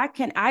that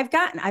can,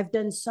 I've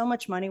done so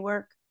much money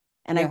work,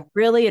 and I Yeah.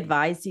 really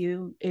advise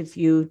you, if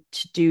you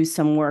to do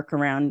some work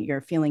around your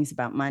feelings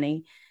about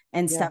money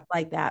and Yeah. stuff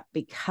like that,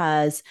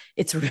 because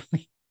it's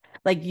really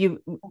Like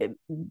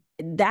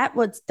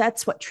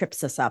that's what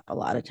trips us up a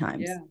lot of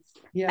times. Yeah.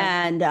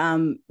 Yeah.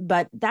 And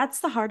but that's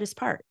the hardest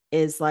part,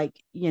 is like,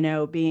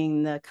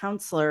 being the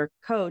counselor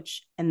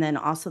coach and then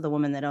also the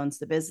woman that owns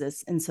the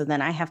business. And so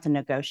then I have to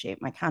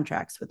negotiate my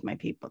contracts with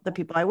the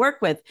people I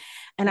work with.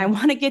 And I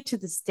want to get to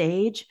the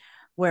stage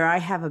where I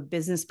have a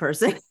business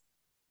person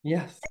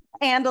Yes.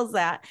 handles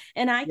that,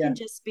 and I Yeah. can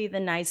just be the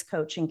nice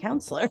coach and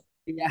counselor.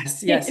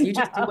 Yes. Yes. You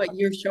just do what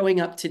you're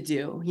showing up to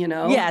do,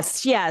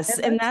 Yes, yes.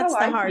 And And that's how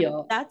I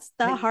feel. that's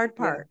the hard Yeah.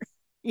 part.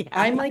 Yeah.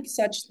 I'm like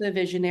such the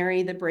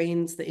visionary, the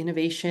brains, the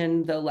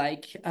innovation, the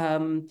like,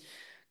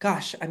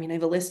 gosh, I mean, I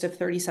have a list of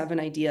 37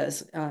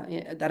 ideas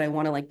that I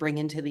want to like bring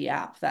into the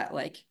app that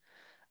like,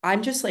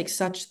 I'm just like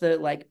such the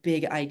like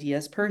big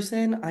ideas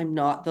person. I'm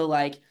not the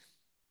like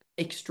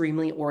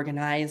extremely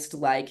organized,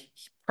 like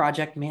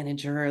project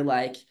manager,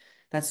 like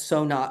that's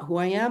so not who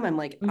I am. I'm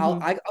like,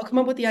 I'll come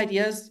up with the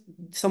ideas.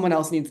 Someone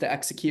else needs to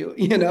execute,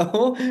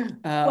 Well,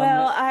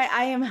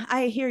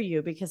 I hear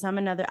you, because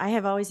I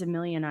have always a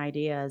million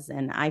ideas,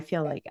 and I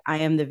feel like I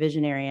am the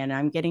visionary, and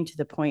I'm getting to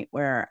the point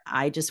where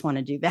I just want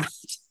to do that.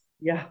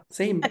 Yeah, I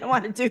same. don't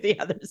want to do the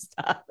other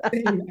stuff.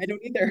 Same. I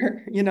don't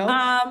either, So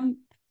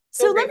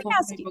So let me grateful for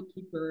ask my you,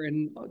 bookkeeper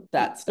and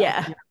that stuff.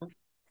 yeah.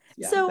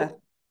 Yeah, So Beth.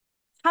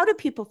 how do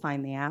people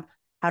find the app?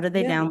 How do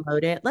they Yeah.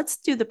 download it? Let's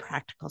do the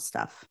practical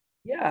stuff.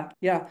 Yeah,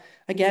 yeah.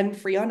 Again,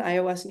 free on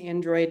iOS and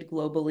Android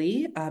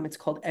globally. It's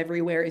called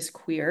Everywhere is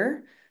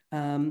Queer.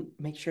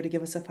 Make sure to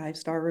give us a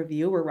 5-star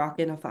review. We're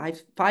rocking a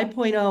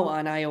 5.0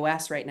 on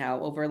iOS right now,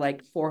 over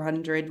like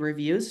 400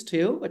 reviews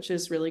too, which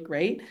is really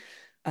great.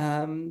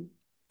 Um,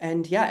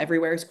 and yeah,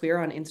 Everywhere is Queer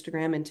on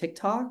Instagram and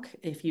TikTok.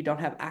 If you don't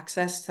have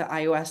access to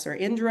iOS or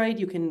Android,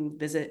 you can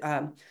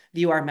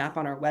view our map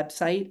on our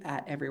website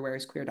at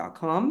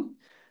everywhereisqueer.com.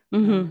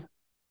 Mm-hmm.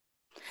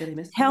 Did I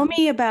miss Tell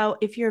anything? me about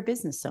if you're a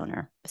business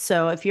owner.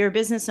 So if you're a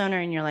business owner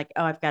and you're like,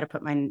 oh, I've got to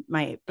put my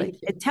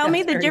Thank you. tell me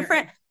Yes, the very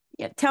different, important.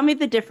 yeah, tell me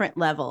the different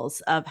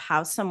levels of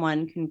how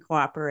someone can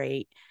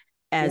cooperate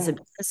as a Yeah.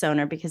 business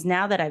owner, because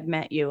now that I've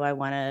met you, I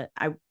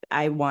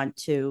want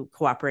to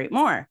cooperate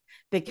more, Yeah,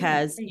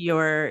 because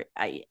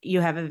great. you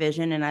have a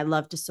vision, and I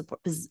love to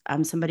support, because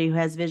I'm somebody who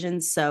has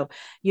visions. So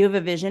you have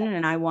a vision,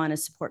 and I want to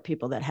support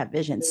people that have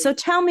visions. So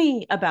tell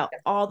me about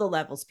all the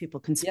levels people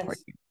can support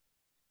Yes. you.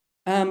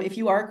 If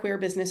you are a queer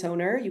business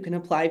owner, you can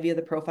apply via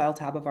the profile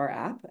tab of our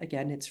app.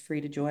 Again, it's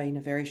free to join,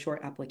 a very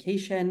short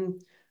application.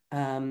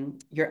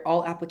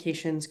 All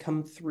applications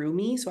come through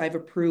me. So I've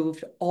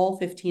approved all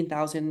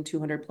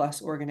 15,200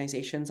 plus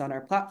organizations on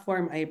our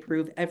platform. I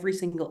approve every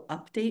single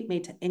update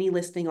made to any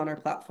listing on our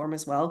platform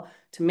as well,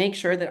 to make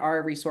sure that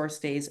our resource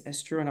stays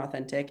as true and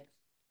authentic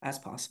as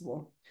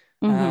possible.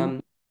 Mm-hmm.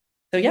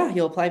 So yeah,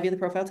 you'll apply via the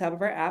profile tab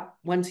of our app.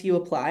 Once you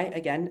apply,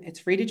 again, it's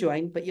free to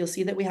join, but you'll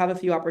see that we have a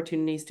few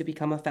opportunities to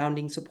become a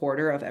founding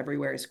supporter of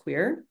Everywhere is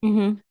Queer.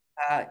 Mm-hmm.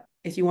 Uh,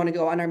 if you want to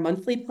go on our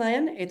monthly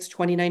plan, it's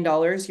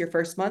 $29 your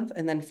first month,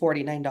 and then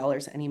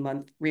 $49 any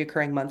month,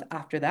 reoccurring month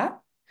after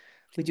that.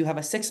 We do have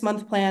a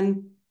 6-month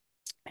plan,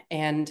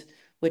 and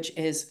which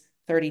is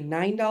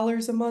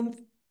 $39 a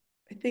month,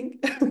 I think.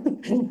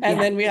 And Yeah.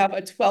 then we have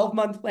a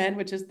 12-month plan,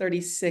 which is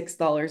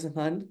 $36 a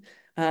month.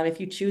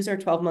 If you choose our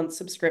 12-month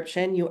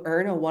subscription, you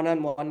earn a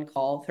one-on-one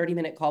call,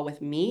 30-minute call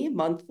with me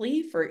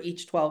monthly for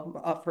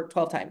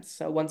 12 times.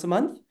 So once a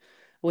month,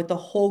 with the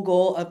whole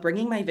goal of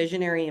bringing my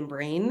visionary and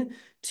brain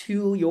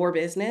to your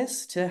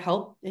business to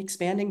help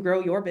expand and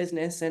grow your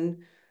business.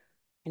 And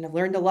I've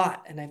learned a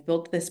lot, and I've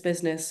built this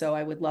business. So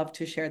I would love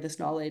to share this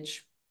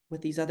knowledge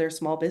with these other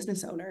small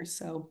business owners.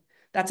 So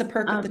that's a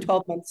perk of the Um,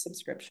 12-month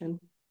subscription.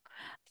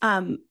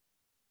 um,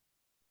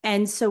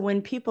 and so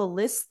when people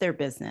list their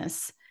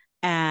business,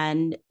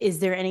 and is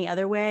there any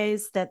other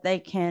ways that they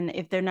can,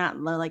 if they're not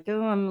like,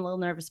 oh, I'm a little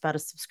nervous about a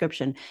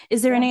subscription,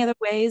 is there Yeah. any other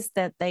ways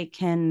that they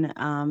can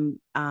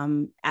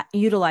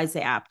utilize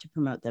the app to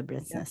promote their Yeah.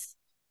 business?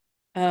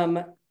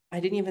 I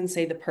didn't even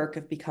say the perk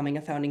of becoming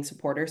a founding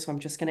supporter, so I'm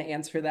just going to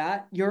answer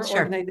that. Your Sure.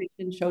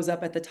 organization shows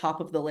up at the top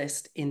of the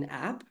list in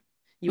app.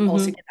 You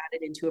also Mm-hmm. get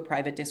added into a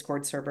private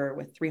Discord server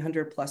with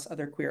 300 plus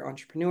other queer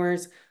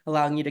entrepreneurs,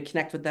 allowing you to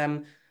connect with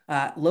them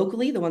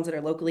locally, the ones that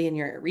are locally in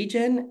your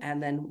region,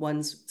 and then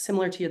ones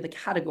similar to the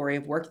category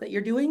of work that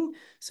you're doing.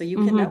 So you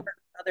can Mm-hmm. network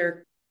with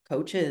other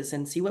coaches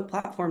and see what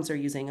platforms are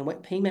using and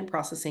what payment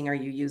processing are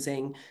you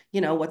using,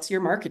 what's your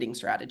marketing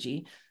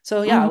strategy.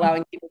 So yeah, Mm-hmm.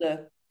 allowing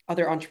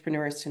other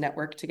entrepreneurs to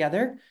network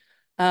together.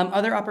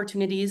 Other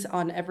opportunities: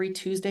 on every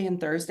Tuesday and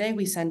Thursday,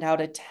 we send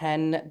out a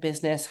 10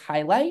 business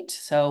highlight.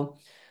 So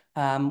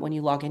when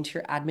you log into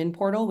your admin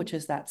portal, which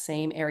is that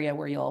same area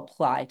where you'll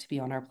apply to be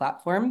on our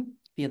platform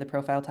via the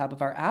profile tab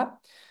of our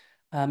app,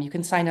 you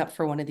can sign up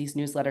for one of these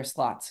newsletter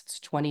slots. It's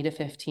 $20 to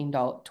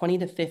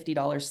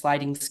 $50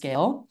 sliding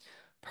scale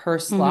per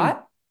Mm-hmm.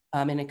 slot.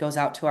 And it goes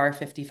out to our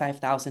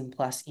 55,000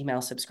 plus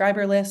email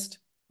subscriber list,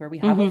 where we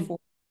have a Mm-hmm.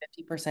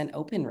 50%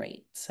 open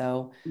rate.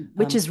 So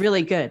Which is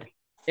really good.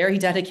 very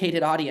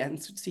dedicated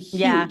audience. It's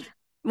Yeah. huge.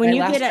 when My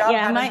you last get job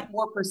had a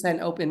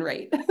 4% open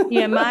rate.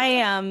 yeah,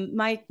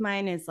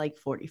 mine is like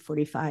 40,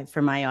 45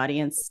 for my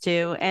audience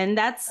too. And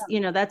that's,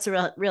 that's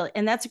a real,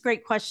 and that's a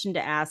great question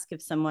to ask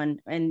if someone,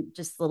 and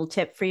just a little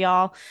tip for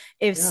y'all.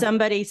 If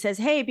somebody says,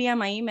 hey, be on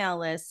my email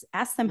list,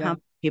 ask them how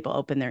many people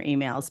open their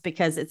emails,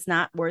 because it's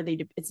not worth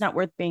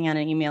being on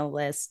an email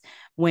list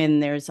when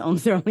there's only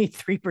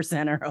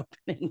 3% are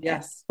opening it.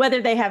 Yes.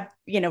 Whether they have,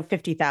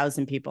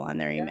 50,000 people on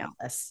their email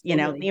list,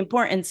 the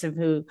importance of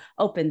who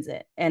opens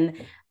it.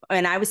 And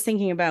I was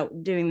thinking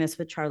about doing this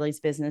with Charlie's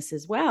business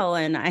as well.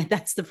 And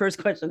that's the first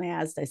question I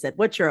asked. I said,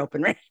 what's your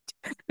open rate?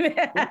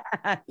 Yeah.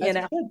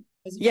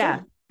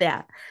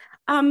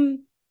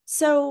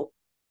 So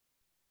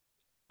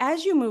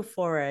as you move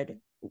forward,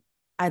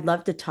 I'd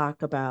love to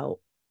talk about,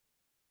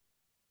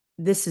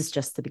 this is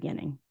just the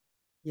beginning.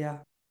 Yeah.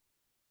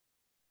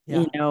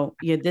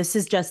 This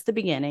is just the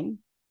beginning.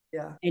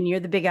 Yeah. And you're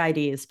the big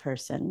ideas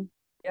person.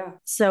 Yeah.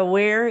 So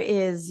where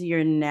is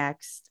your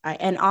next,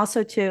 and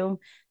also too,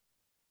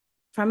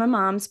 from a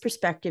mom's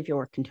perspective, you're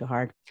working too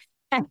hard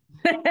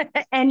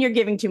and you're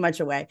giving too much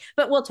away,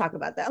 but we'll talk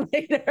about that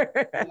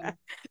later.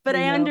 But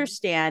I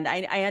understand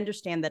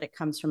that it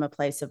comes from a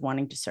place of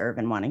wanting to serve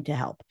and wanting to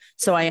help.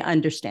 So I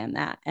understand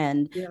that.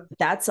 And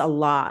that's a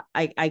lot.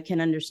 I can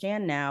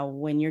understand now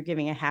when you're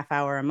giving a half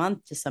hour a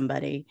month to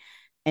somebody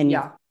and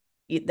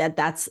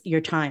that's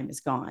your time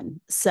is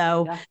gone.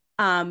 So,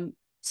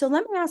 so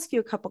let me ask you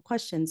a couple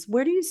questions.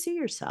 Where do you see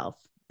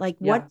yourself? Like,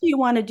 what do you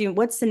want to do?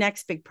 What's the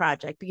next big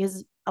project?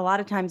 Because a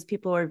lot of times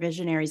people who are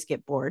visionaries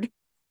get bored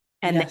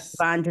and they move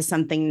on to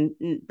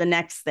something, the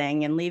next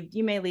thing, and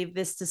you may leave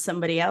this to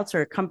somebody else or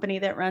a company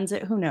that runs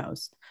it. Who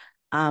knows?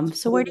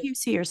 So where do you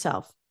see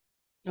yourself?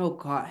 Oh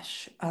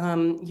gosh.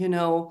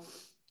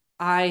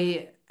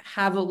 I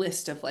have a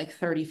list of like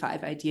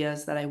 35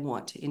 ideas that I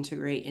want to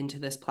integrate into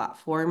this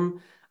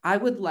platform. I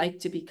would like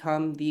to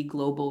become the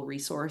global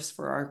resource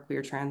for our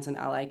queer, trans, and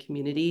ally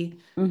community.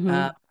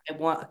 I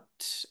want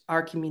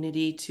our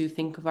community to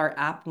think of our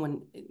app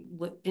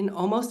in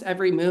almost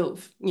every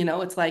move.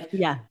 It's like,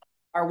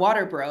 our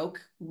water broke.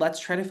 Let's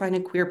try to find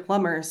a queer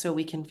plumber so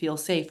we can feel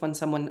safe when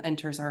someone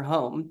enters our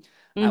home.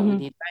 We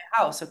need to buy a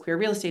house, a queer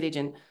real estate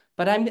agent.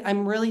 But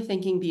I'm really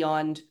thinking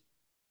beyond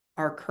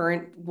our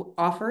current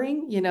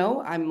offering.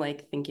 I'm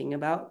like thinking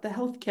about the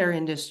healthcare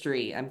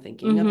industry. I'm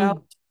thinking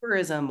about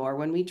tourism, or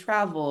when we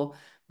travel,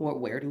 or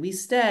where do we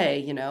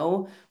stay?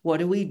 What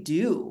do we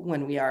do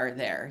when we are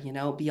there?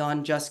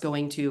 Beyond just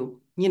going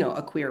to,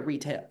 a queer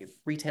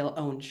retail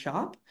owned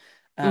shop.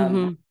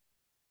 So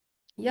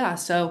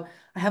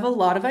I have a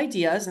lot of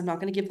ideas. I'm not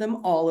going to give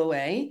them all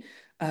away.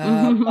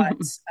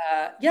 Just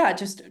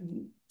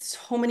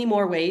so many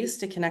more ways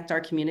to connect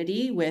our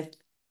community with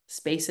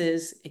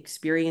spaces,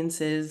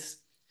 experiences.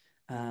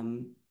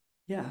 I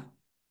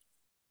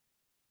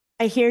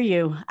hear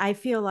you. I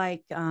feel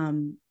like,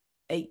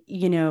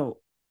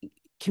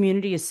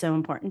 community is so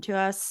important to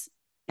us.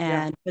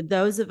 And for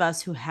those of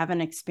us who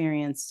haven't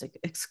experienced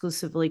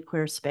exclusively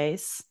queer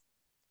space,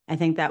 I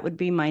think that would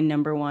be my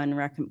number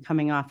one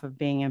coming off of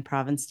being in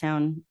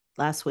Provincetown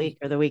last week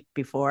or the week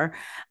before.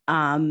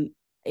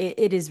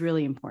 It is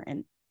really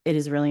important. It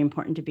is really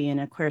important to be in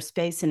a queer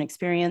space and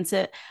experience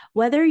it,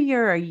 whether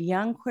you're a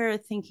young queer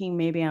thinking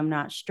maybe I'm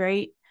not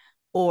straight,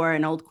 or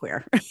an old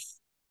queer.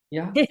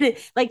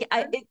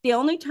 The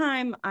only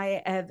time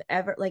I have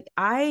ever,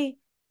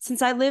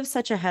 since I lived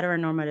such a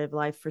heteronormative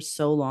life for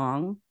so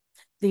long,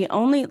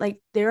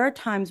 there are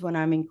times when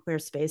I'm in queer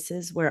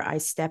spaces where I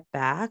step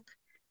back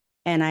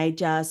and I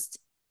just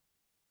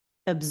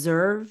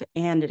observe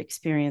and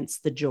experience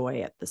the joy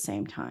at the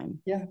same time.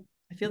 Yeah,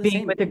 I feel the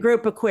being same with a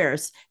group of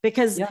queers,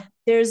 because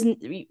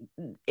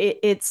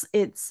it's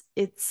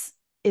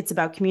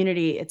about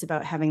community. It's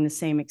about having the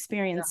same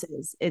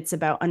experiences. It's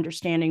about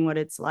understanding what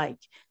it's like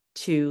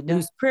to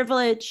lose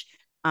privilege.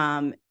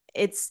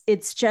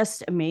 It's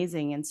just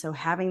amazing. And so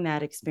having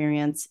that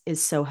experience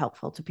is so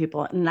helpful to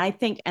people. And I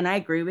think, and I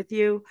agree with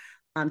you,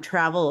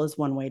 travel is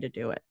one way to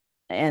do it.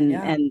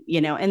 And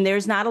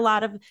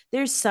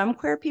there's some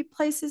queer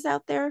places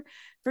out there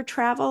for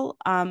travel.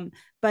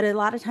 But a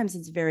lot of times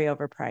it's very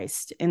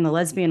overpriced. In the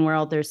lesbian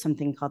world, there's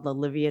something called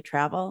Olivia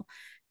Travel.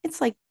 It's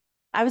like,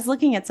 I was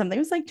looking at something, it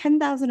was like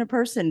 10,000 a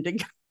person to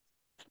go.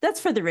 That's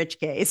for the rich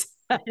gays.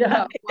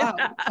 Wow.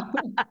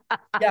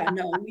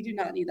 No, we do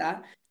not need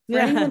that.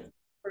 For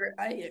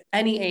anyone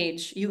any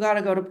age, you got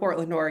to go to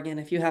Portland, Oregon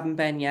if you haven't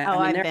been yet.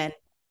 I've been.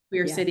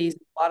 Queer cities,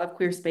 a lot of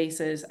queer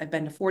spaces. I've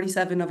been to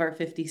 47 of our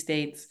 50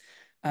 states.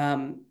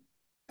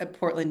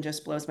 Portland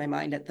just blows my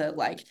mind at the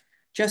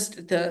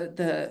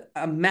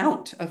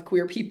amount of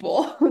queer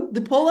people.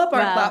 The pull up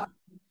our platform.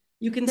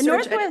 You can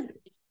search.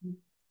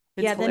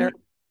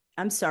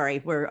 I'm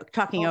sorry, we're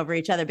talking over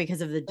each other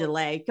because of the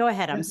delay. Go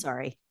ahead. I'm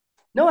sorry.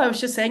 No, I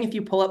was just saying, if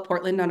you pull up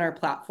Portland on our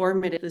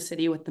platform, it is the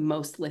city with the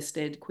most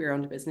listed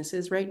queer-owned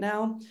businesses right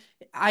now.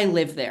 I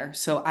live there,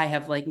 so I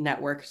have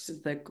networked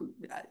the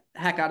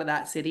heck out of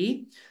that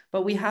city.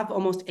 But we have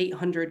almost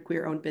 800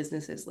 queer-owned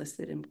businesses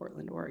listed in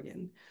Portland,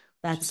 Oregon.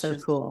 That's so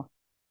cool.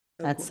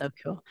 That's so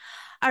cool.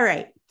 All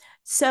right.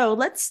 So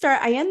let's start.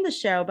 I end the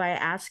show by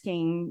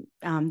asking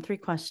 3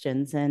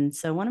 questions. And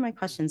so one of my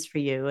questions for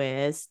you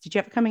is, did you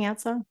have a coming out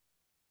song?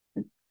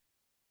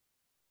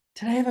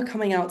 Did I have a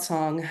coming out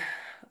song?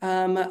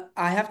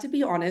 I have to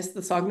be honest,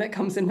 the song that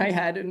comes in my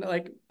head and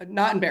like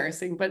not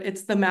embarrassing, but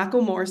it's the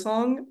Macklemore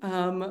song.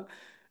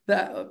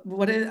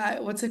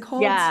 What's it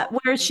called? Yeah,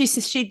 where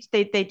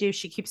they do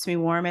She Keeps Me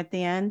Warm at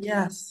the end.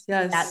 Yes, That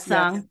yes, yes.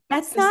 song. That's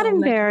That's the not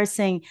song that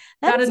embarrassing.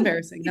 That not is a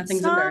embarrassing. good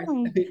Nothing's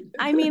song. embarrassing.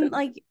 I mean,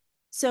 like,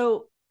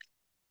 so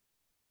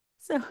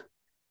so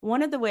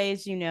one of the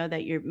ways you know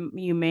that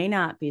you may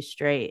not be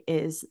straight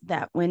is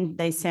that when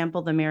they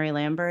sample the Mary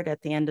Lambert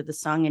at the end of the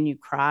song and you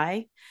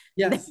cry.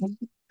 Yes.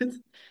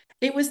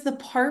 It was the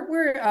part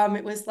where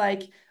it was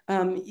like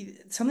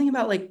something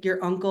about like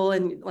your uncle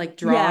and like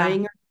Yeah,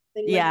 drawing or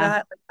something like yeah,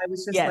 that. Like, I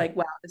was just yeah. like,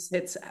 wow,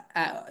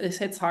 this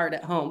hits hard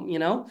at home, you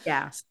know?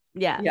 Yeah.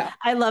 Yeah. Yeah.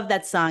 I love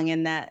that song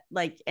and that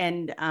like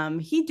and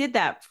he did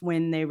that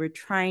when they were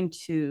trying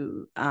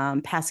to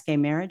pass gay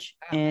marriage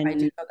I do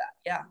and know that.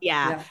 Yeah.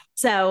 yeah. Yeah.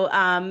 So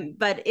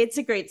but it's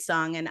a great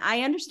song and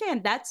I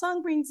understand that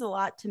song brings a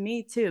lot to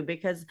me too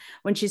because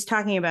when she's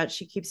talking about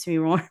She Keeps Me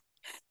Warm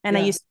and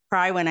I Yeah. used to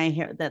cry when I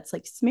hear that's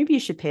like maybe you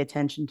should pay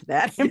attention to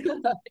that.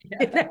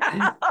 Yeah.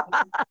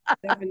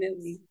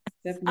 Definitely.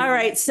 All Definitely.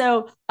 right.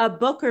 So a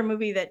book or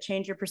movie that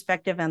changed your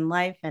perspective on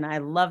life and I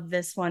love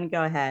this one.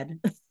 Go ahead.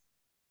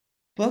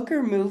 Book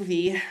or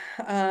movie?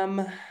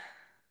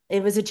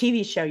 It was a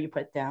TV show you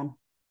put down.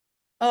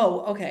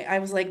 Oh, okay. I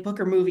was like, book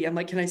or movie. I'm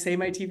like, can I say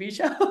my TV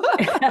show?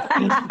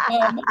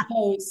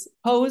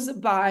 Pose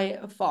by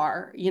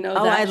far. You know,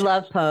 Oh, I that show,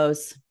 love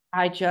Pose.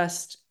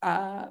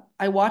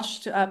 I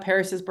watched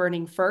Paris is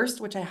Burning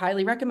first, which I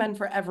highly recommend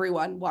for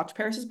everyone. Watch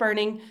Paris is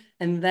Burning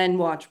and then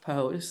watch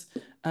Pose.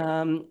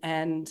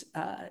 And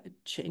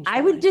changed I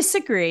my would life.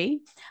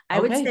 disagree. I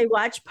would Okay. say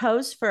watch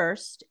Pose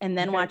first and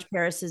then Okay. watch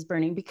Paris is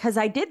Burning because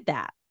I did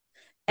that.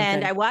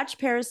 And I Okay. watched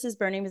Paris is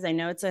Burning because I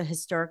know it's a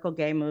historical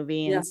gay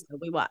movie. Yeah. And so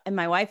and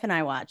my wife and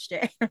I watched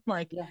it. I'm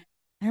like, Yeah.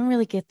 I don't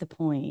really get the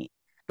point.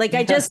 Like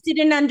I Yeah. just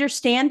didn't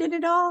understand it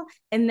at all.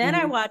 And then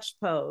I Mhm. watched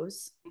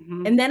Pose.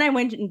 And Mhm. then I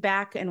went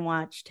back and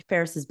watched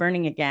Paris is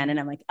Burning again. And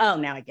I'm like, oh,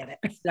 now I get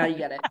Now you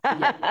get it.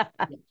 Yeah.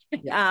 Yeah. it.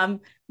 Yeah.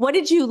 What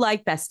did you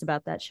like best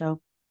about that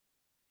show?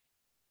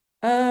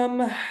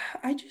 Um,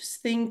 I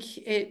just think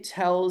it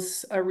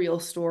tells a real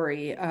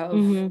story of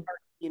Mm-hmm. our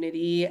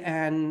community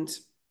and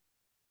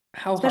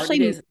how hard it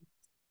Especially, is.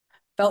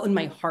 Felt in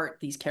my heart,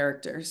 these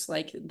characters,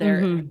 like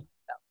they're, mm-hmm,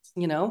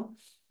 you know,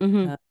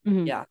 mm-hmm, uh,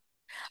 mm-hmm. yeah,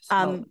 just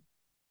Um, felt,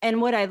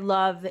 and what I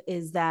love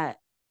is that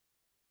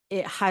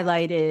it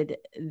highlighted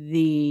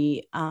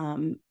the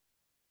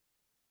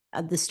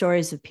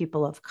stories of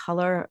people of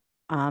color,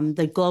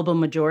 the global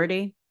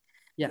majority.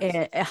 yes,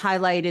 It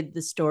highlighted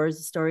the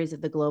stories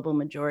of the global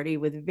majority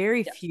with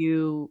very yes,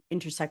 few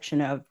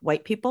intersection of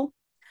white people,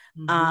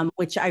 hmm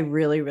which I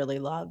really, really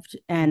loved.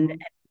 And hmm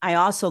I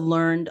also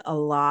learned a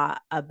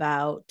lot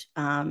about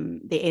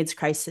the AIDS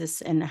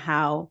crisis and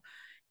how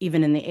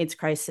even in the AIDS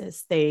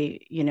crisis,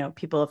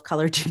 people of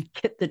color didn't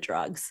get the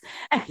drugs.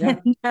 yeah,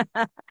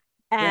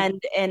 yeah,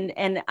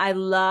 And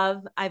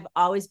I've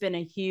always been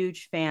a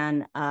huge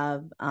fan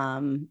of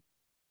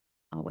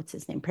what's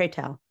his name? Pray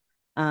tell.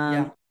 Um,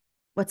 yeah.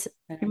 what's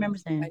I you don't know. remember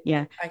his name? I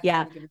Yeah, I can't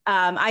yeah. think of it.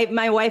 I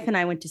my wife and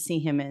I went to see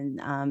him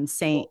in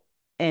Saint Cool,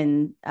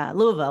 in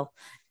Louisville,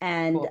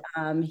 and cool.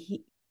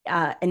 he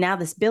and now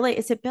this Billy,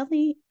 is it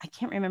Billy? I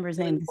can't remember his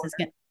Billy name. This is Porter.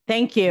 good.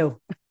 Thank you.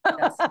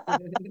 Yes.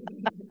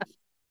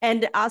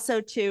 And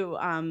also too,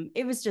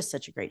 it was just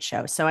such a great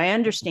show. So I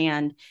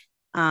understand.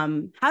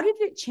 How did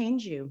it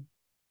change you?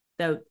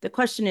 The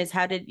question is,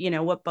 how did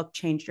what book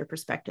changed your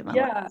perspective on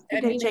life? Yeah, How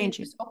I did it mean, it change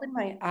you? just opened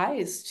my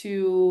eyes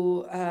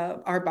to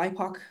our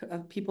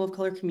BIPOC people of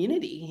color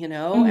community, and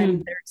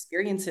Mm-hmm. their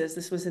experiences.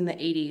 This was in the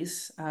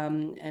 80s,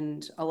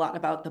 and a lot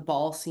about the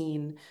ball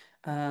scene,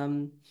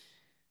 um,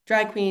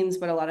 drag queens,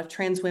 but a lot of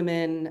trans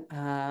women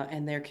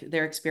and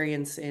their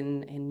experience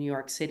in New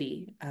York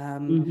City.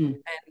 Mm-hmm.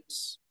 And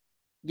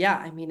yeah,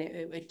 I mean,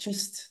 it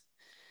just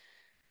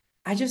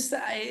I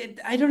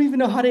don't even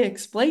know how to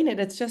explain it.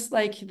 It's just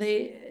like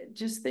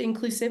just the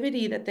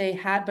inclusivity that they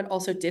had, but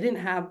also didn't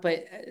have,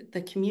 but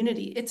the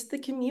community, it's the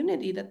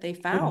community that they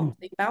Mm-hmm. found.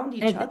 They found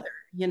each And other,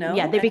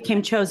 yeah, they and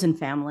became chosen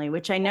family,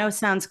 which I know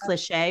sounds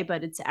cliche,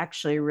 but it's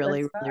actually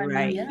really, really I mean,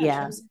 right. yeah,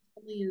 Yeah. chosen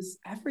family is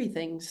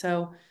everything.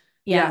 So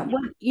Yeah. yeah,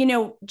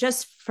 Well,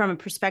 just from a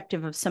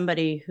perspective of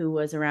somebody who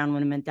was around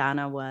when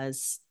Madonna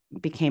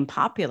became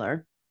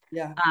popular,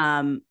 yeah,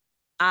 um,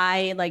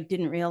 I like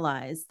didn't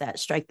realize that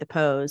Strike the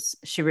Pose,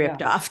 she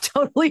ripped yeah, off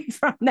totally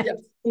from that yes,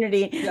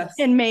 community yes,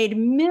 and made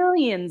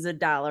millions of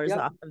dollars yep,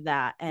 off of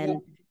that. yep,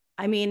 And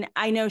I mean,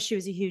 I know she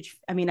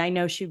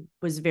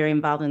was very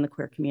involved in the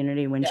queer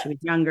community when yeah, she was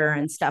younger very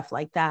and much. stuff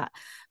like that.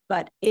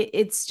 But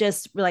it's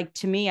just like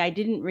to me, I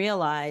didn't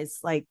realize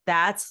like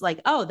that's like,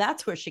 oh,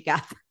 that's where she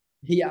got.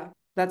 Yeah,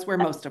 that's where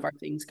most of our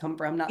things come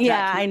from, not that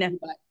Yeah, I know. community,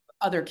 but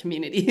other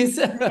communities.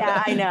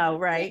 Yeah, I know, Yeah.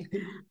 right.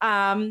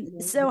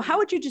 So how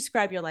would you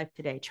describe your life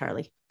today,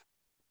 Charlie?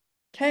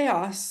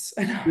 chaos.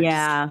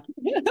 Yeah.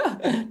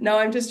 No,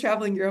 I'm just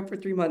traveling Europe for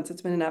 3 months.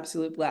 It's been an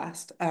absolute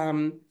blast.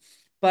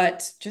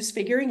 But just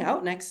figuring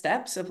out next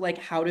steps of like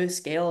how to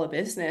scale a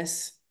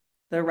business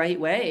the right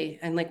way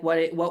and like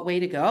what way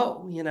to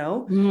go, you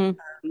know? Mm-hmm.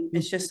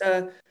 It's just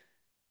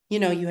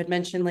you had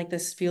mentioned like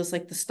this feels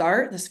like the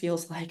start. This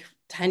feels like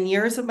 10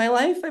 years of my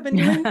life I've been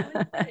doing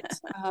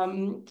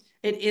it.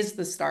 It is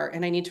the start,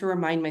 and I need to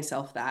remind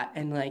myself that.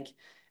 And like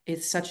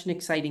it's such an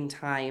exciting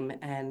time,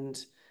 and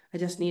I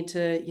just need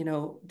to,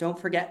 don't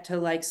forget to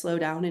like slow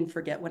down and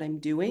forget what I'm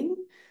doing.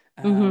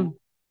 Mm-hmm.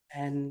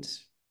 And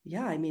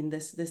yeah, I mean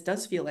this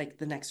does feel like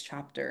the next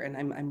chapter, and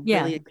I'm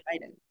Yeah. really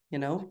excited,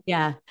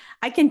 Yeah,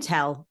 I can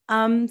tell.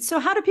 So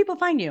how do people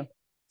find you?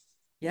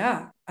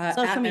 Yeah.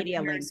 Social At media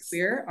Everywhere is links.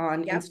 Queer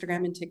on Yep.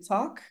 Instagram and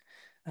TikTok.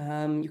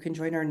 You can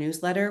join our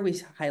newsletter. We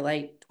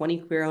highlight 20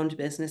 queer-owned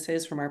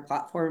businesses from our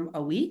platform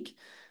a week,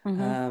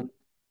 Mm-hmm.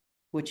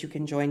 which you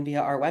can join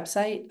via our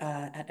website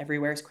at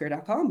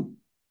everywhereisqueer.com.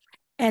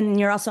 And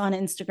you're also on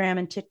Instagram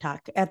and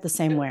TikTok at the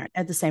same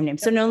name.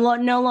 So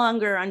no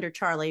longer under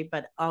Charlie,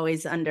 but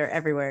always under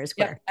Everywhere is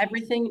Queer. Yep.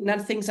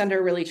 Nothing's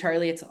under really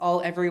Charlie. It's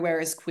all Everywhere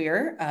is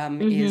Queer,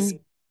 is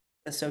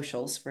the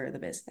socials for the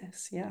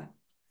business. Yeah.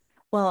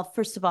 Well,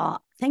 first of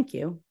all, thank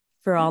you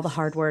for all the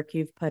hard work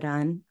you've put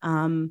on.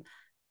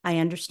 I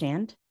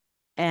understand.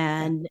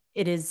 And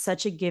it is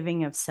such a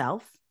giving of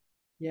self.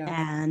 Yeah.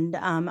 And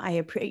I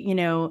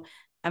appreciate,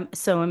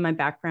 so in my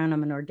background,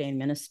 I'm an ordained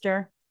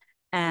minister.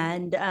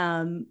 And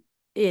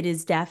it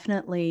is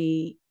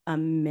definitely a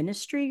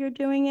ministry you're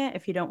doing it.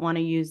 If you don't want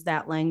to use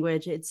that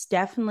language, it's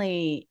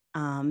definitely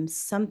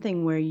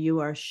something where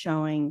you are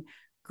showing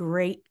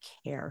great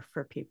care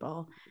for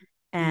people.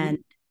 And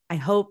I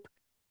hope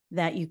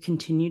that you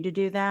continue to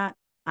do that.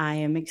 I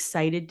am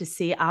excited to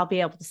see. I'll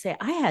be able to say,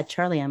 I had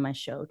Charlie on my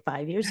show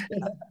 5 years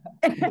ago.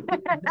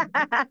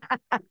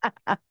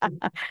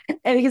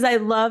 And because I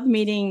love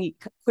meeting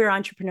queer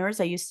entrepreneurs.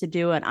 I used to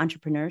do an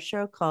entrepreneur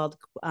show called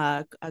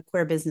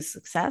Queer Business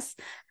Success.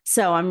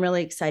 So I'm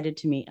really excited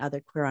to meet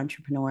other queer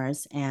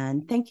entrepreneurs.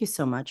 And thank you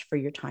so much for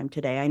your time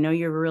today. I know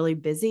you're really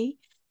busy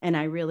and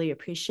I really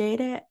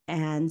appreciate it.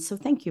 And so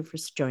thank you for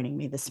joining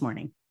me this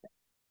morning.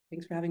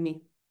 Thanks for having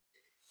me.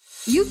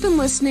 You've been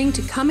listening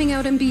to Coming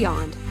Out and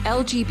Beyond,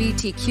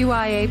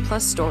 LGBTQIA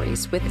plus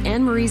stories with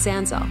Anne-Marie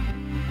Zanzal.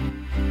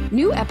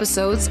 New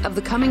episodes of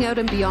the Coming Out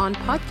and Beyond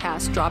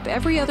podcast drop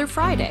every other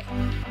Friday.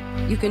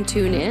 You can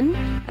tune in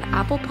at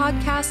Apple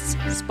Podcasts,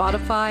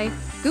 Spotify,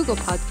 Google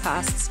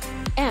Podcasts,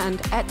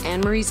 and at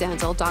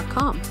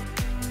annemariezanzal.com.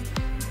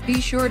 Be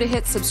sure to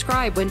hit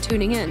subscribe when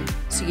tuning in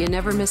so you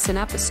never miss an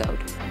episode.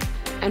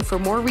 And for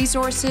more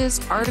resources,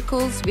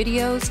 articles,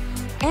 videos,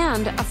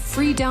 and a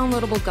free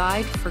downloadable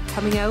guide for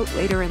coming out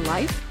later in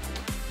life,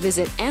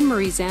 visit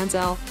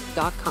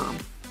annemariezanzal.com.